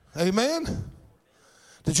 Amen?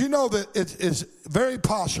 Did you know that it is very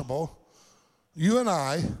possible, you and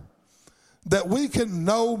I, that we can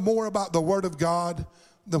know more about the Word of God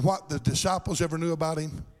than what the disciples ever knew about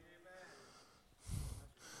him?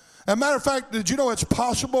 As a matter of fact, did you know it's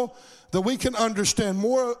possible that we can understand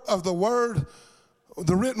more of the Word,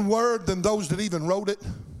 the written Word, than those that even wrote it?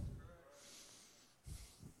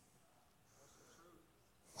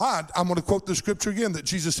 I'm going to quote the scripture again that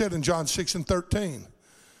Jesus said in John 6:13.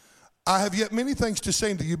 I have yet many things to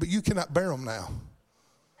say unto you, but you cannot bear them now.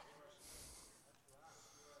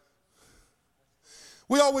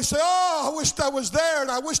 We always say, oh, I wished I was there,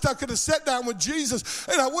 and I wished I could have sat down with Jesus,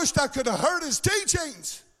 and I wished I could have heard his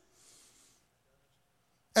teachings.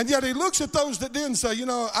 And yet he looks at those that did and say, you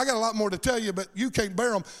know, I got a lot more to tell you, but you can't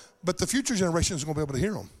bear them. But the future generation is going to be able to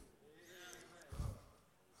hear them.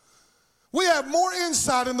 We have more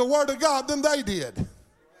insight in the Word of God than they did.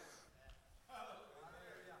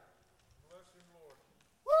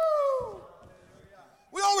 Woo!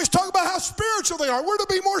 We always talk about how spiritual they are. We're to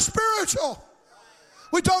be more spiritual.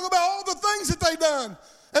 We talk about all the things that they've done.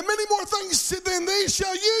 And many more things than these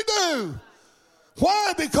shall you do.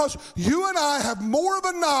 Why? Because you and I have more of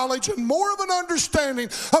a knowledge and more of an understanding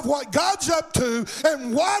of what God's up to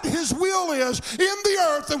and what his will is in the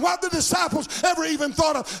earth than what the disciples ever even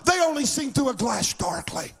thought of. They only seen through a glass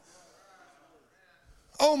darkly.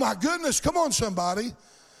 Oh my goodness, come on somebody.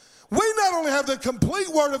 We not only have the complete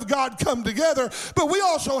Word of God come together, but we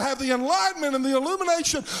also have the enlightenment and the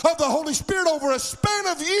illumination of the Holy Spirit over a span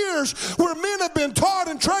of years where men have been taught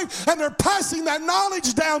and trained, and they're passing that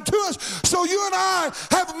knowledge down to us. So you and I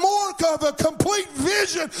have more of a complete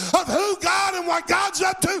vision of who God and what God's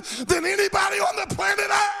up to than anybody on the planet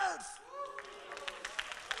Earth.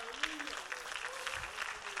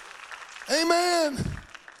 Amen.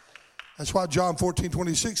 That's why John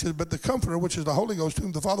 14:26 says, but the Comforter, which is the Holy Ghost,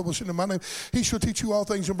 whom the Father will send in my name, he shall teach you all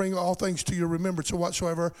things and bring all things to your remembrance of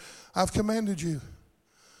whatsoever I've commanded you.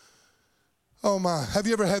 Oh my, have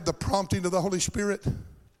you ever had the prompting of the Holy Spirit?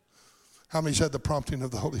 How many's had the prompting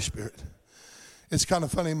of the Holy Spirit? It's kind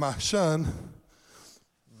of funny. My son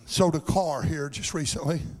sold a car here just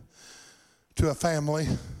recently to a family.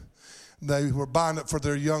 They were buying it for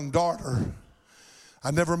their young daughter.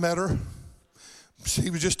 I never met her. He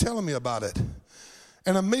was just telling me about it.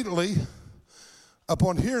 And immediately,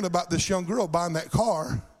 upon hearing about this young girl buying that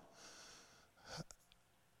car,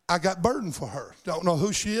 I got burdened for her. Don't know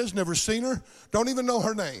who she is, never seen her, don't even know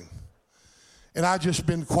her name. And I just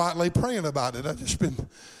been quietly praying about it. I just been,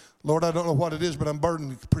 Lord, I don't know what it is, but I'm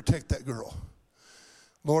burdened to protect that girl.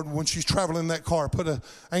 Lord, when she's traveling in that car, put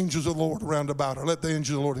angels of the Lord around about her. Let the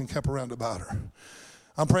angels of the Lord encamp around about her.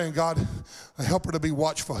 I'm praying, God, help her to be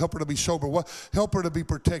watchful, help her to be sober, help her to be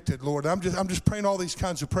protected, Lord. I'm just praying all these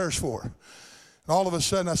kinds of prayers for her. And all of a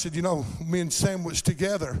sudden, I said, me and Sam was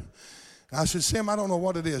together. I said, Sam, I don't know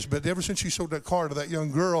what it is, but ever since you sold that car to that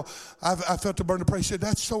young girl, I felt the burden to pray. He said,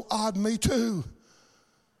 that's so odd, me too.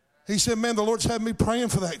 He said, man, the Lord's had me praying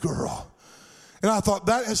for that girl. And I thought,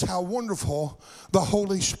 that is how wonderful the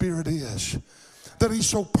Holy Spirit is, that he's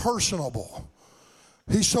so personable.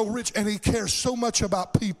 He's so rich, and he cares so much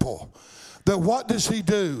about people. That what does he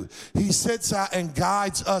do? He sits out and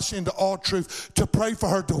guides us into all truth to pray for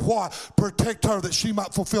her, to what? Protect her that she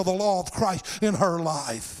might fulfill the law of Christ in her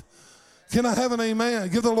life. Can I have an amen?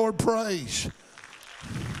 Give the Lord praise.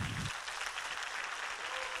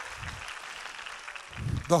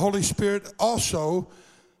 The Holy Spirit also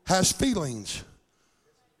has feelings.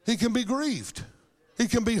 He can be grieved. He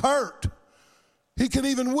can be hurt. He can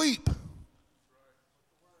even weep.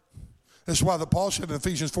 That's why Paul said in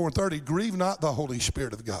Ephesians 4:30, grieve not the Holy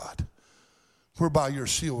Spirit of God, whereby you're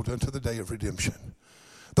sealed unto the day of redemption.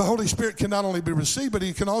 The Holy Spirit can not only be received, but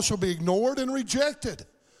he can also be ignored and rejected.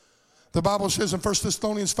 The Bible says in 1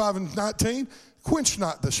 Thessalonians 5:19, quench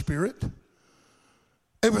not the Spirit.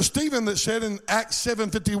 It was Stephen that said in Acts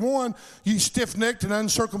 7:51, ye stiff-necked and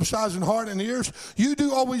uncircumcised in heart and ears, you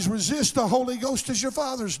do always resist the Holy Ghost as your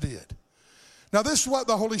fathers did. Now this is what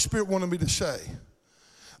the Holy Spirit wanted me to say.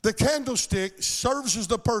 The candlestick serves as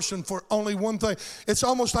the person for only one thing. It's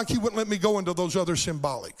almost like he wouldn't let me go into those other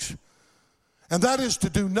symbolics. And that is to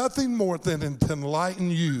do nothing more than to enlighten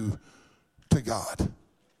you to God.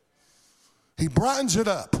 He brightens it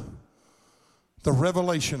up, the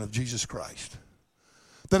revelation of Jesus Christ.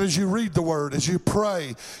 That as you read the word, as you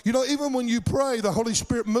pray, even when you pray, the Holy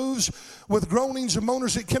Spirit moves with groanings and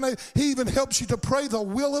moanings. He even helps you to pray the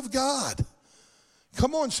will of God.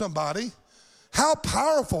 Come on, somebody. How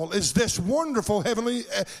powerful is this wonderful heavenly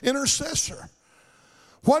intercessor?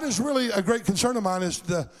 What is really a great concern of mine is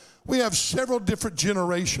we have several different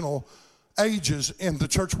generational ages in the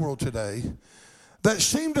church world today that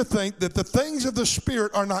seem to think that the things of the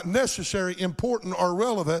Spirit are not necessary, important, or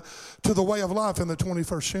relevant to the way of life in the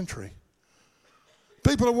 21st century.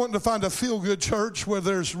 People are wanting to find a feel-good church where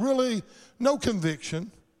there's really no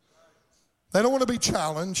conviction. They don't want to be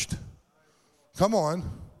challenged. Come on.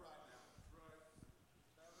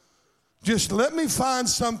 Just let me find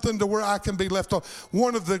something to where I can be left on.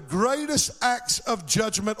 One of the greatest acts of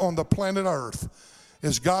judgment on the planet Earth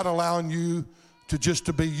is God allowing you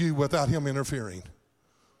to be you without him interfering.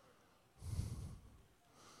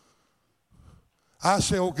 I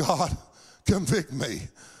say, oh God, convict me.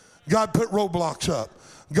 God, put roadblocks up.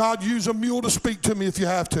 God, use a mule to speak to me if you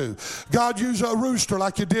have to. God, use a rooster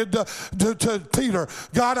like you did to Peter.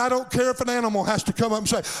 God, I don't care if an animal has to come up and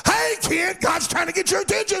say, hey, kid, God's trying to get your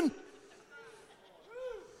attention.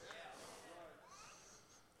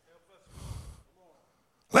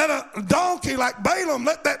 Let a donkey like Balaam,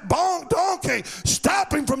 let that donkey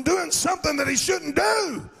stop him from doing something that he shouldn't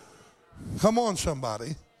do. Come on,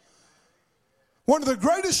 somebody. One of the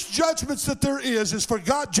greatest judgments that there is for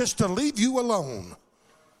God just to leave you alone.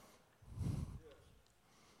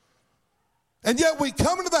 And yet we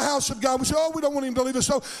come into the house of God, we say, oh, we don't want him to leave us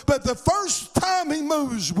alone. But the first time he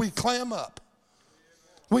moves, we clam up.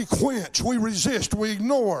 We quench, we resist, we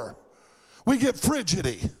ignore. We get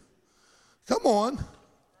frigidity. Come on.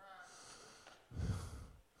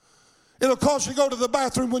 It'll cause you to go to the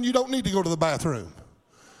bathroom when you don't need to go to the bathroom.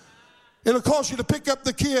 It'll cause you to pick up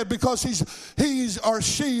the kid because he's or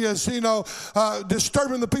she is,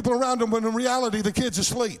 disturbing the people around them when in reality the kid's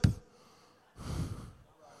asleep.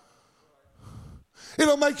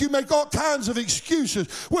 It'll make you make all kinds of excuses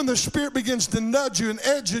when the Spirit begins to nudge you and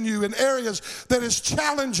edge you in areas that is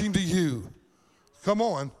challenging to you. Come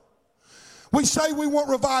on. We say we want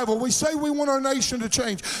revival. We say we want our nation to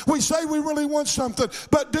change. We say we really want something.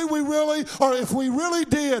 But do we really? Or if we really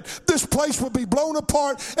did, this place would be blown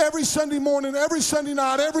apart every Sunday morning, every Sunday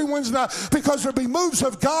night, every Wednesday night, because there'd be moves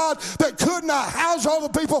of God that could not house all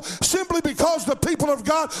the people simply because the people of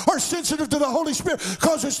God are sensitive to the Holy Spirit,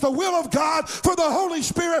 because it's the will of God for the Holy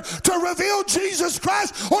Spirit to reveal Jesus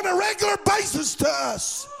Christ on a regular basis to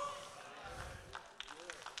us.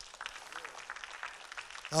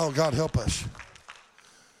 Oh, God, help us.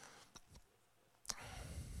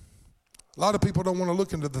 A lot of people don't want to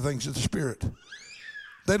look into the things of the Spirit.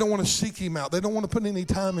 They don't want to seek Him out. They don't want to put any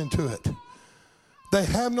time into it. They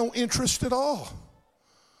have no interest at all.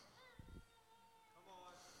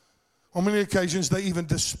 On many occasions, they even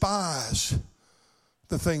despise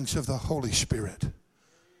the things of the Holy Spirit.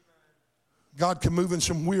 God can move in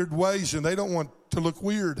some weird ways, and they don't want to look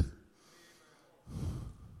weird.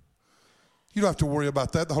 You don't have to worry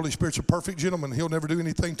about that. The Holy Spirit's a perfect gentleman. He'll never do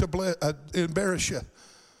anything to embarrass you.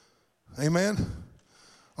 Amen?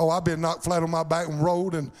 Oh, I've been knocked flat on my back and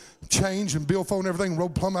rolled and changed and billfold and everything,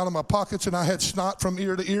 rolled plumb out of my pockets, and I had snot from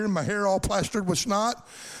ear to ear and my hair all plastered with snot.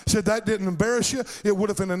 Said that didn't embarrass you. It would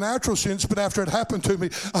have in a natural sense, but after it happened to me,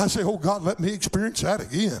 I say, oh, God, let me experience that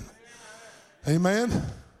again. Amen?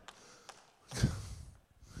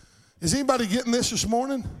 Is anybody getting this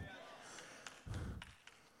morning?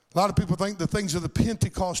 A lot of people think the things of the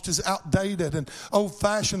Pentecost is outdated and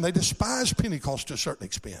old-fashioned. They despise Pentecost to a certain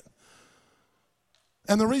extent.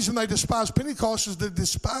 And the reason they despise Pentecost is they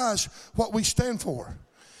despise what we stand for.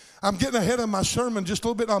 I'm getting ahead of my sermon just a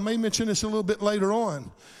little bit. I may mention this a little bit later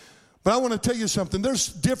on. But I want to tell you something.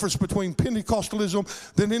 There's a difference between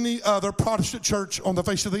Pentecostalism than any other Protestant church on the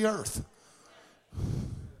face of the earth.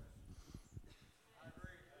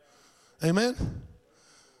 Amen?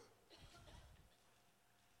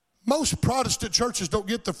 Most Protestant churches don't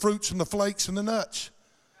get the fruits and the flakes and the nuts.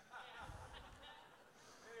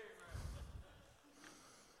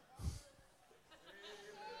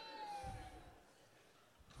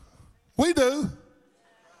 We do.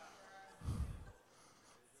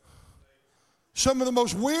 Some of the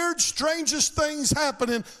most weird, strangest things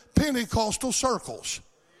happen in Pentecostal circles.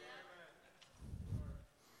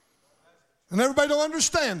 And everybody don't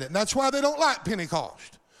understand it. And that's why they don't like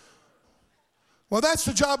Pentecost. Well, that's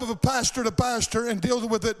the job of a pastor to pastor and deal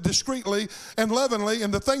with it discreetly and lovingly,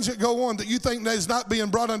 and the things that go on that you think is not being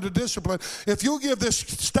brought under discipline. If you'll give this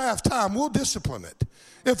staff time, we'll discipline it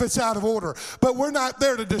if it's out of order. But we're not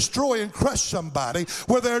there to destroy and crush somebody.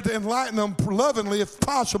 We're there to enlighten them lovingly if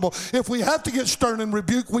possible. If we have to get stern and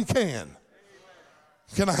rebuke, we can.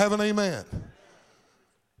 Can I have an amen?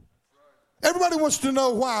 Everybody wants to know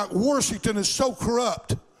why Washington is so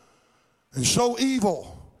corrupt and so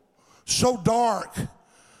evil, so dark,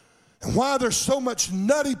 and why there's so much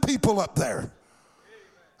nutty people up there.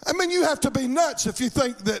 I mean, you have to be nuts if you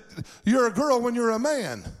think that you're a girl when you're a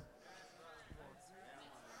man.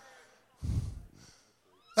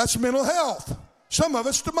 That's mental health. Some of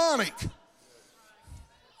it's demonic.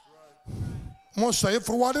 I'm going to say it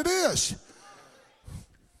for what it is.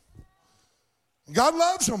 God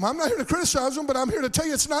loves them. I'm not here to criticize them, but I'm here to tell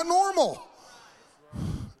you it's not normal.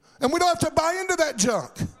 And we don't have to buy into that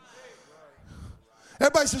junk.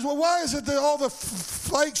 Everybody says, well, why is it that all the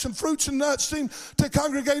flakes and fruits and nuts seem to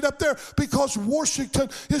congregate up there? Because Washington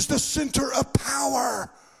is the center of power.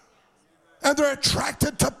 And they're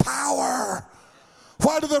attracted to power.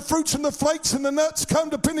 Why do the fruits and the flakes and the nuts come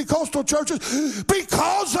to Pentecostal churches?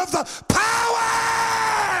 Because of the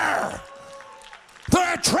power.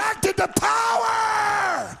 They're attracted to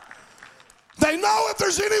power. They know if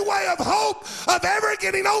there's any way of hope of ever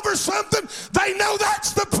getting over something, they know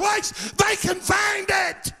that's the place they can find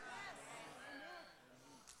it.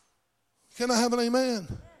 Can I have an amen?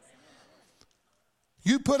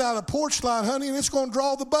 You put out a porch light, honey, and it's going to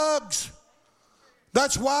draw the bugs.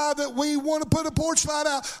 That's why that we want to put a porch light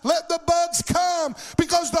out. Let the bugs come,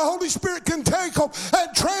 because the Holy Spirit can take them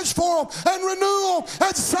and transform them and renew them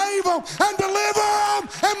and save them and deliver them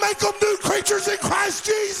and make them new creatures in Christ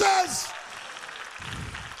Jesus.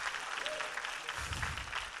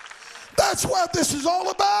 That's what this is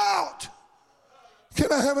all about.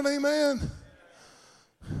 Can I have an amen?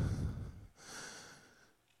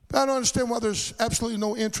 I don't understand why there's absolutely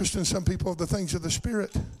no interest in some people of the things of the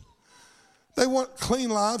Spirit. They want clean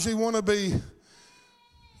lives. They want to be,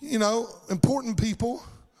 important people,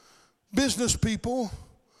 business people.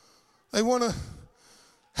 They want to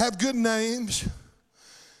have good names.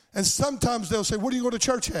 And sometimes they'll say, where do you go to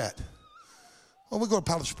church at? Well, we go to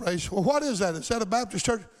Palace Praise. Well, what is that? Is that a Baptist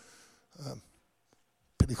church?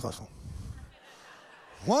 Pentecostal.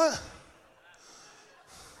 What?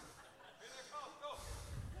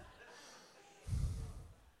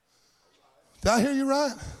 Did I hear you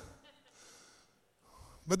right?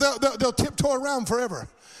 But they'll tiptoe around forever.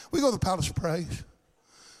 We go to the Palace of Praise.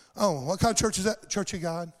 Oh, what kind of church is that? Church of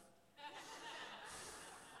God.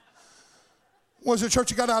 Was it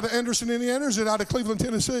Church of God out of Anderson, Indiana, or is it out of Cleveland,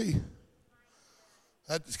 Tennessee?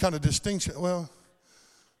 That's kind of distinction. Well,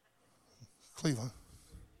 Cleveland.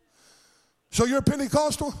 So you're a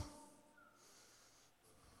Pentecostal?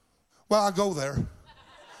 Well, I go there.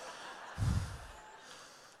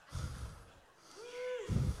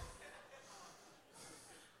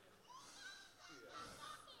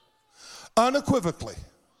 Unequivocally,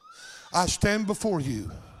 I stand before you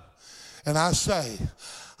and I say,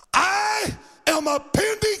 I am a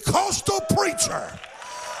Pentecostal preacher.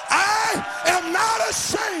 I am not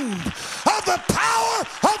ashamed of the power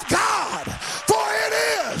of God, for it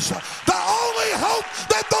is the only hope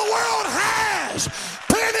that the world has.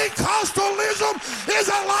 Pentecostalism is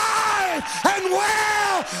alive and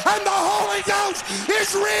well, and the Holy Ghost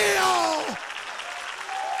is real.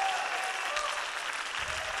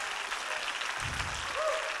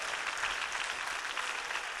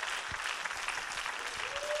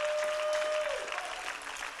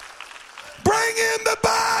 Bring in the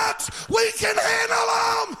box. We can handle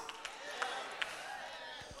them.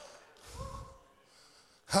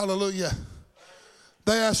 Hallelujah.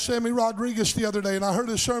 They asked Sammy Rodriguez the other day, and I heard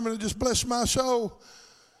his sermon. It just blessed my soul.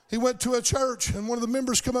 He went to a church, and one of the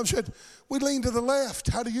members come up and said, we lean to the left.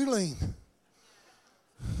 How do you lean?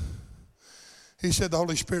 He said, the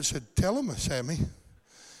Holy Spirit said, tell him, Sammy.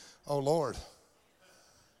 Oh, Lord.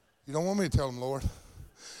 You don't want me to tell him, Lord.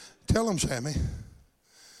 Tell him, Sammy.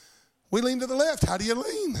 We lean to the left. How do you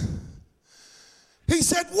lean? He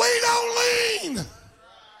said, we don't lean.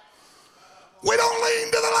 We don't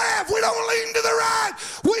lean to the left. We don't lean to the right.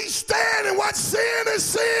 We stand, and what's sin is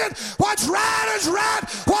sin. What's right is right.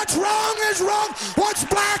 What's wrong is wrong. What's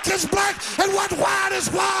black is black. And what's white is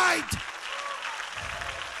white.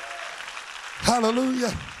 Hallelujah.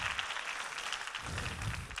 As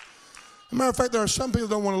a matter of fact, there are some people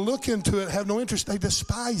that don't want to look into it, have no interest. They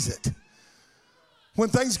despise it. When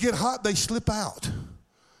things get hot, they slip out.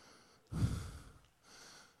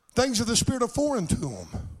 Things of the Spirit are foreign to them.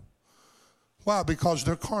 Why? Because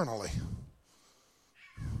they're carnally.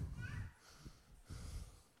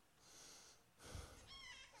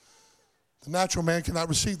 The natural man cannot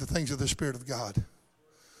receive the things of the Spirit of God.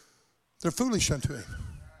 They're foolish unto him.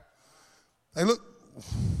 Hey, look,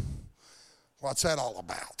 what's that all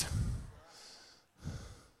about?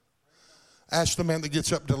 Ask the man that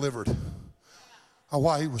gets up delivered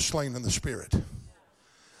why he was slain in the Spirit.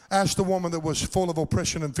 Ask the woman that was full of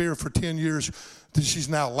oppression and fear for 10 years that she's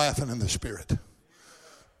now laughing in the Spirit.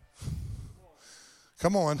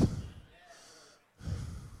 Come on.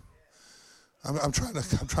 I'm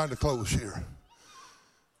trying to close here.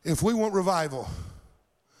 If we want revival,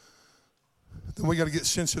 then we got to get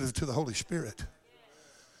sensitive to the Holy Spirit.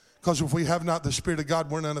 Because if we have not the Spirit of God,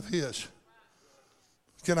 we're none of His.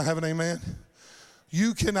 Can I have an amen?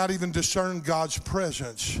 You cannot even discern God's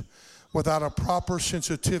presence without a proper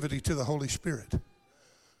sensitivity to the Holy Spirit.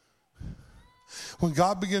 When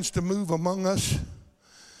God begins to move among us,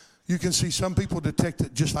 you can see some people detect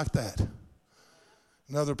it just like that.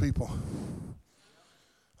 And other people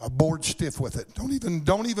are bored stiff with it.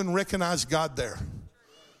 Don't even recognize God there.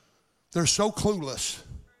 They're so clueless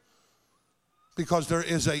because there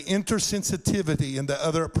is an intersensitivity in the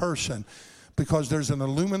other person, because there's an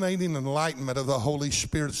illuminating enlightenment of the Holy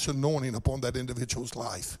Spirit's anointing upon that individual's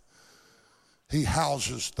life. He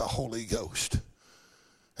houses the Holy Ghost.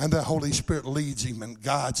 And the Holy Spirit leads him and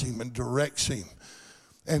guides him and directs him.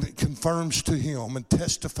 And it confirms to him and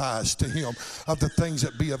testifies to him of the things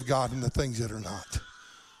that be of God and the things that are not.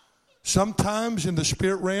 Sometimes in the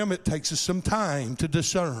spirit realm, it takes us some time to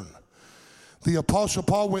discern. The Apostle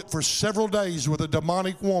Paul went for several days with a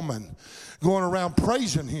demonic woman, going around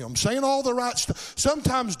praising him, saying all the right stuff.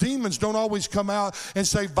 Sometimes demons don't always come out and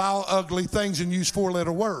say vile, ugly things and use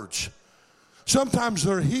 4-letter words. Sometimes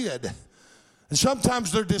they're hid, and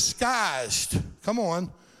sometimes they're disguised. Come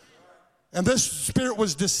on. And this spirit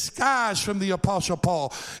was disguised from the Apostle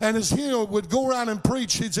Paul. And as he would go around and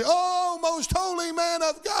preach, he'd say, oh, most holy man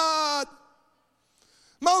of God.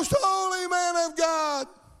 Most holy man of God.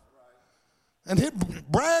 And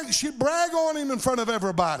she'd brag on him in front of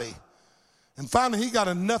everybody. And finally, he got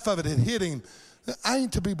enough of it. It hit him. I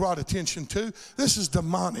ain't to be brought attention to. This is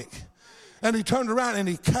demonic. And he turned around and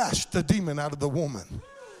he cast the demon out of the woman.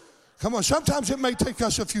 Come on, sometimes it may take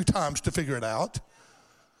us a few times to figure it out.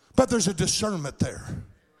 But there's a discernment there.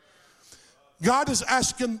 God is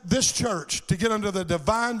asking this church to get under the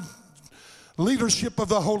divine leadership of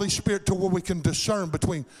the Holy Spirit to where we can discern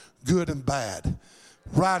between good and bad,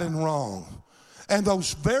 right and wrong. And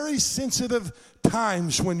those very sensitive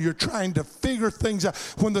times when you're trying to figure things out,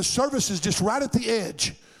 when the service is just right at the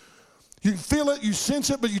edge. You can feel it, you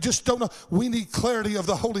sense it, but you just don't know. We need clarity of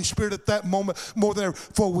the Holy Spirit at that moment more than ever.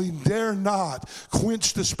 For we dare not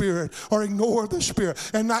quench the Spirit or ignore the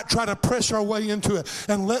Spirit and not try to press our way into it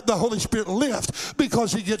and let the Holy Spirit lift,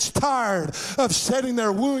 because He gets tired of sitting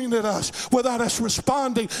there wooing at us without us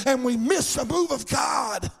responding, and we miss a move of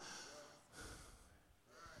God.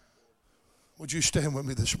 Would you stand with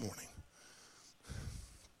me this morning?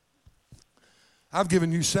 I've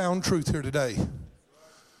given you sound truth here today.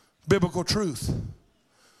 Biblical truth.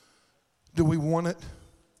 Do we want it?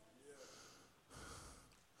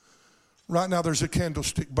 Right now there's a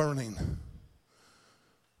candlestick burning.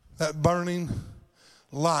 That burning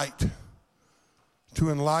light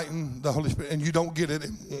to enlighten the Holy Spirit. And you don't get it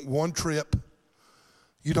in one trip.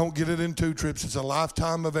 You don't get it in 2 trips. It's a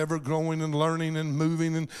lifetime of ever growing and learning and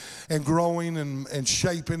moving and growing and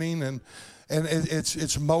shaping and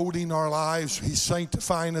it's molding our lives. He's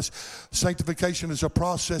sanctifying us. Sanctification is a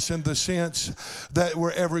process in the sense that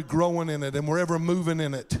we're ever growing in it and we're ever moving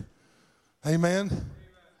in it. Amen?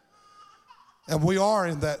 And we are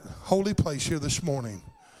in that holy place here this morning,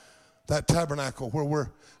 that tabernacle where we're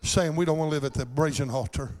saying we don't want to live at the brazen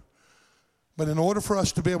altar. But in order for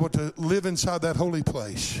us to be able to live inside that holy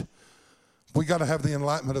place, we got to have the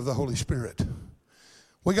enlightenment of the Holy Spirit.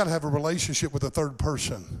 We got to have a relationship with a third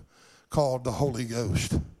person called the Holy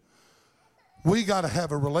Ghost. We got to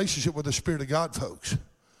have a relationship with the Spirit of God, folks.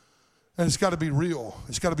 And it's got to be real.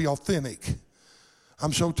 It's got to be authentic.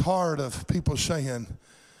 I'm so tired of people saying,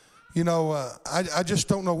 you know, I just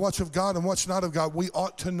don't know what's of God and what's not of God. We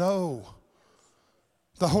ought to know.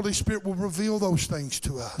 The Holy Spirit will reveal those things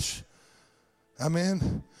to us.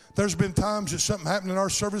 Amen. There's been times that something happened in our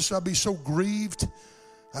service, I'd be so grieved.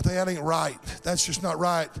 I think that ain't right. That's just not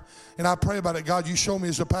right. And I pray about it. God, you show me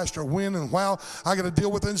as a pastor when and how I got to deal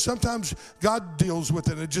with it. And sometimes God deals with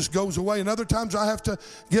it and it just goes away. And other times I have to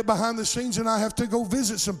get behind the scenes and I have to go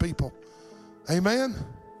visit some people. Amen.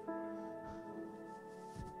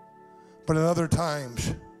 But at other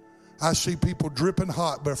times, I see people dripping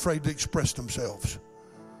hot but afraid to express themselves.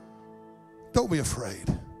 Don't be afraid.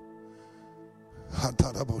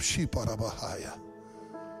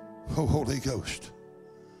 Oh, Holy Ghost.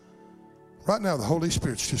 Right now, the Holy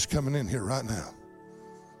Spirit's just coming in here right now.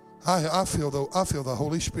 I feel the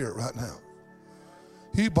Holy Spirit right now.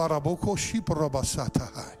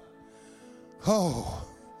 Oh.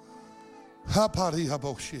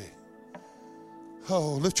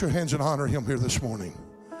 Oh, lift your hands and honor Him here this morning.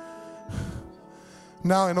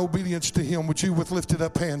 Now, in obedience to Him, would you with lifted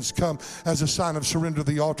up hands come as a sign of surrender to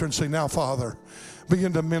the altar and say, now, Father,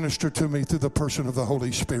 begin to minister to me through the person of the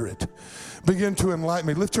Holy Spirit. Begin to enlighten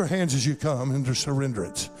me. Lift your hands as you come into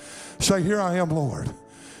surrenderance. Say, here I am, Lord.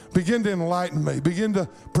 Begin to enlighten me. Begin to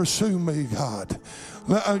pursue me, God.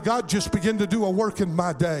 God, just begin to do a work in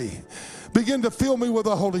my day. Begin to fill me with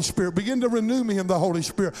the Holy Spirit. Begin to renew me in the Holy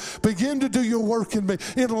Spirit. Begin to do your work in me.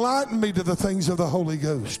 Enlighten me to the things of the Holy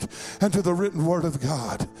Ghost and to the written word of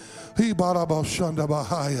God.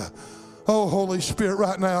 Oh, Holy Spirit,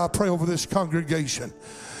 right now I pray over this congregation.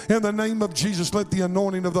 In the name of Jesus, let the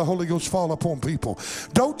anointing of the Holy Ghost fall upon people.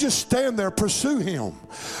 Don't just stand there, pursue Him.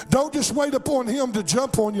 Don't just wait upon Him to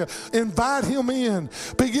jump on you. Invite Him in.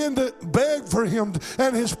 Begin to beg for Him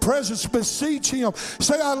and His presence. Beseech Him.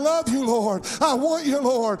 Say, I love you, Lord. I want you,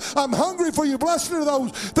 Lord. I'm hungry for you. Blessed are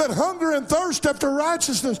those that hunger and thirst after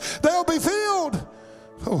righteousness. They'll be filled.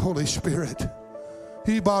 Oh, Holy Spirit.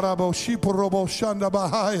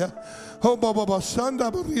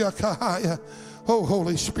 Oh,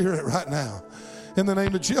 Holy Spirit, right now. In the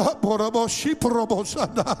name of Jesus.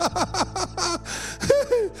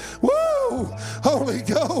 Woo! Holy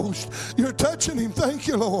Ghost, you're touching Him. Thank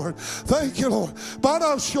you, Lord. Thank you, Lord.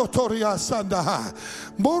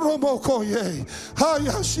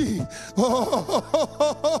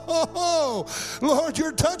 Oh, Lord,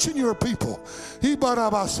 you're touching your people.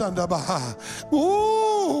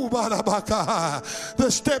 The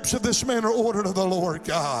steps of this man are ordered of the Lord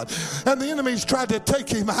God. And the enemies tried to take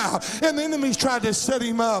him out. And the enemies tried to set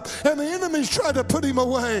him up. And the enemies tried to put him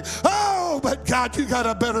away. Oh, but God, you got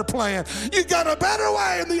a better plan. You got a better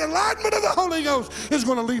way. And the enlightenment of the Holy Ghost is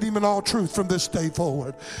going to lead him in all truth from this day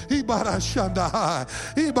forward. Woo!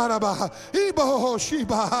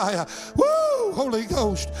 Holy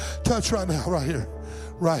Ghost, touch right now, right here.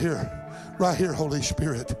 Right here. Right here, Holy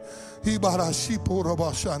Spirit.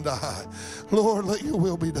 Lord, let your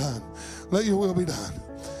will be done. Let your will be done.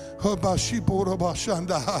 Oh,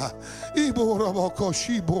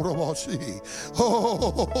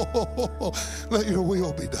 let your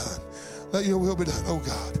will be done. Let your will be done, oh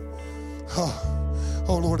God.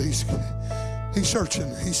 Oh Lord, he's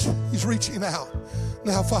searching. He's reaching out.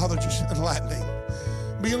 Now, Father, just enlighten him.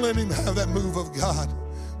 Let him have that move of God.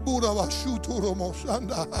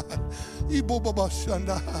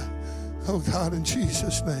 Oh God, in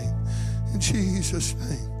Jesus' name. In Jesus'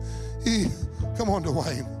 name. Come on,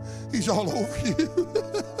 Dwayne. He's all over you.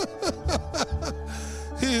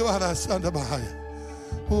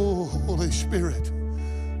 Oh, Holy Spirit.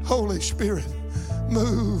 Holy Spirit.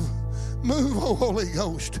 Move. Move, oh Holy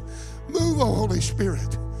Ghost. Move, oh Holy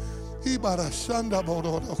Spirit.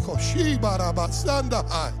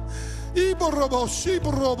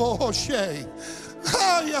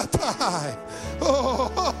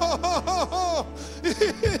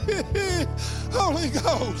 Holy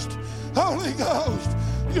Ghost, Holy Ghost,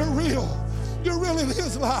 you're real. You're real in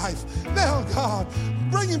his life. Now, God,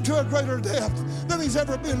 bring him to a greater depth than he's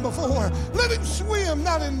ever been before. Let him swim,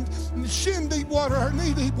 not in shin-deep water or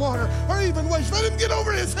knee-deep water or even waist. Let him get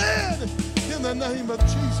over his head in the name of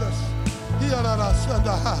Jesus.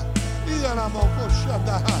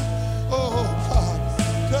 Oh, God,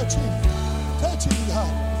 touch him,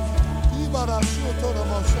 God.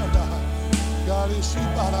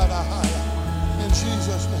 In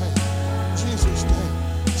Jesus' name, Jesus' name,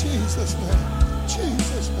 Jesus' name,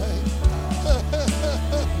 Jesus' name.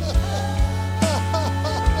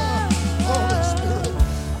 Holy Spirit,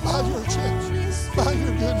 by your chance, by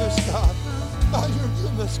your goodness, God, by your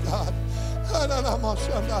goodness, God.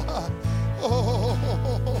 Oh,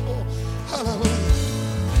 hallelujah.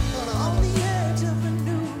 On the edge of a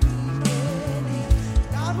new beginning,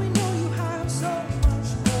 God, we know you have so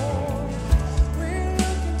much more. We're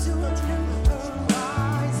looking to a new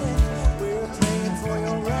horizon. We're praying for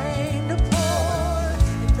your rain to pour,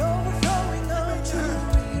 and overflowing of true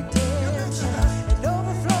redemption, and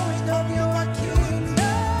overflowing of your kingdom.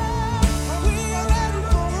 We're ready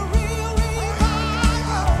for a real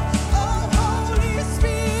revival. Oh, Holy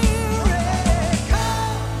Spirit,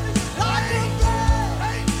 come like a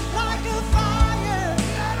flood, like a fire.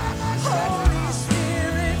 Holy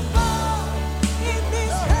Spirit, fall in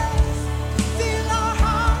this place, fill our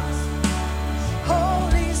hearts.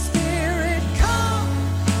 Holy Spirit, come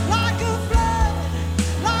like a flood,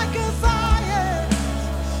 like a fire.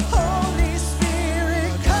 Holy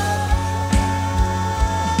Spirit, come.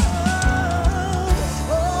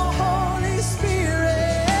 Oh, Holy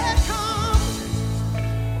Spirit, come.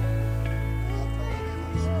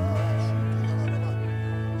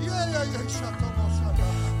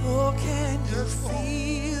 Oh, can you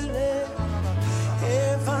feel it?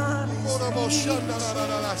 Heaven is reaching.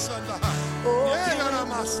 Oh,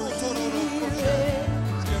 can you feel it?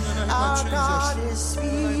 Our God is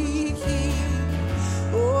speaking.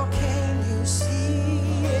 Oh, can you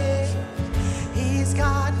see it? He's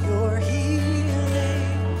got your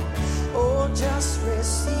healing. Oh, just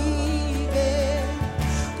receive it.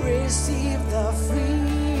 Receive the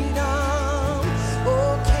freedom.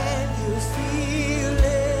 Oh, can you feel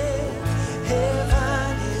it?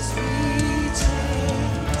 Heaven is reaching.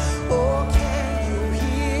 Oh, can you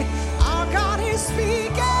hear? Our God is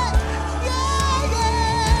speaking. Yeah,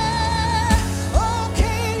 yeah. Oh,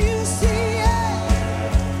 can you see it?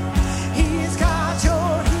 He's got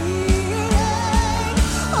your healing.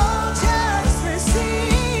 Oh, just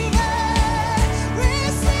receive it.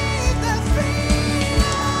 Receive the freedom.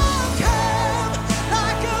 Come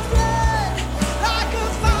like a flood, like a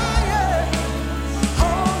fire.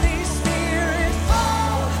 Holy Spirit,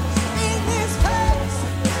 fall in this place.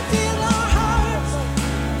 Fill our hearts.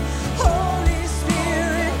 Holy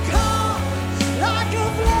Spirit, come like a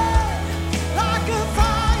flood, like a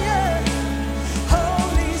fire.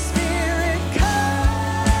 Holy Spirit, come.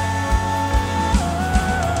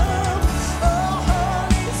 Oh,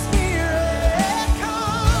 Holy Spirit,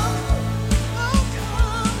 come. Oh,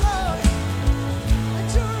 come, Lord. Let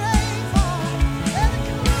your rain fall. Let it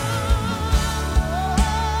come.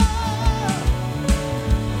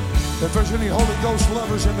 If there's any Holy Ghost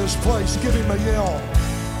lovers in this place, give him a yell.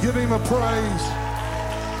 Give him a praise.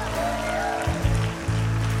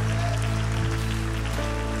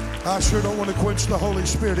 I sure don't want to quench the Holy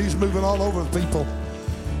Spirit. He's moving all over the people.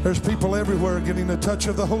 There's people everywhere getting the touch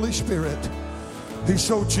of the Holy Spirit. He's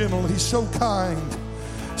so gentle. He's so kind.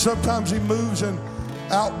 Sometimes he moves in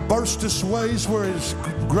outburstous ways where it's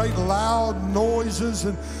great loud noises,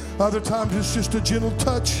 and other times it's just a gentle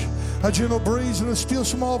touch, a gentle breeze, and a still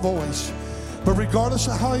small voice. But regardless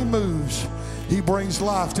of how he moves, he brings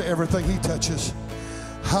life to everything he touches.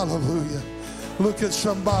 Hallelujah. Look at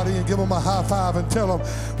somebody and give them a high five and tell them,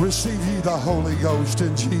 receive ye the Holy Ghost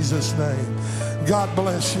in Jesus' name. God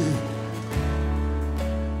bless you.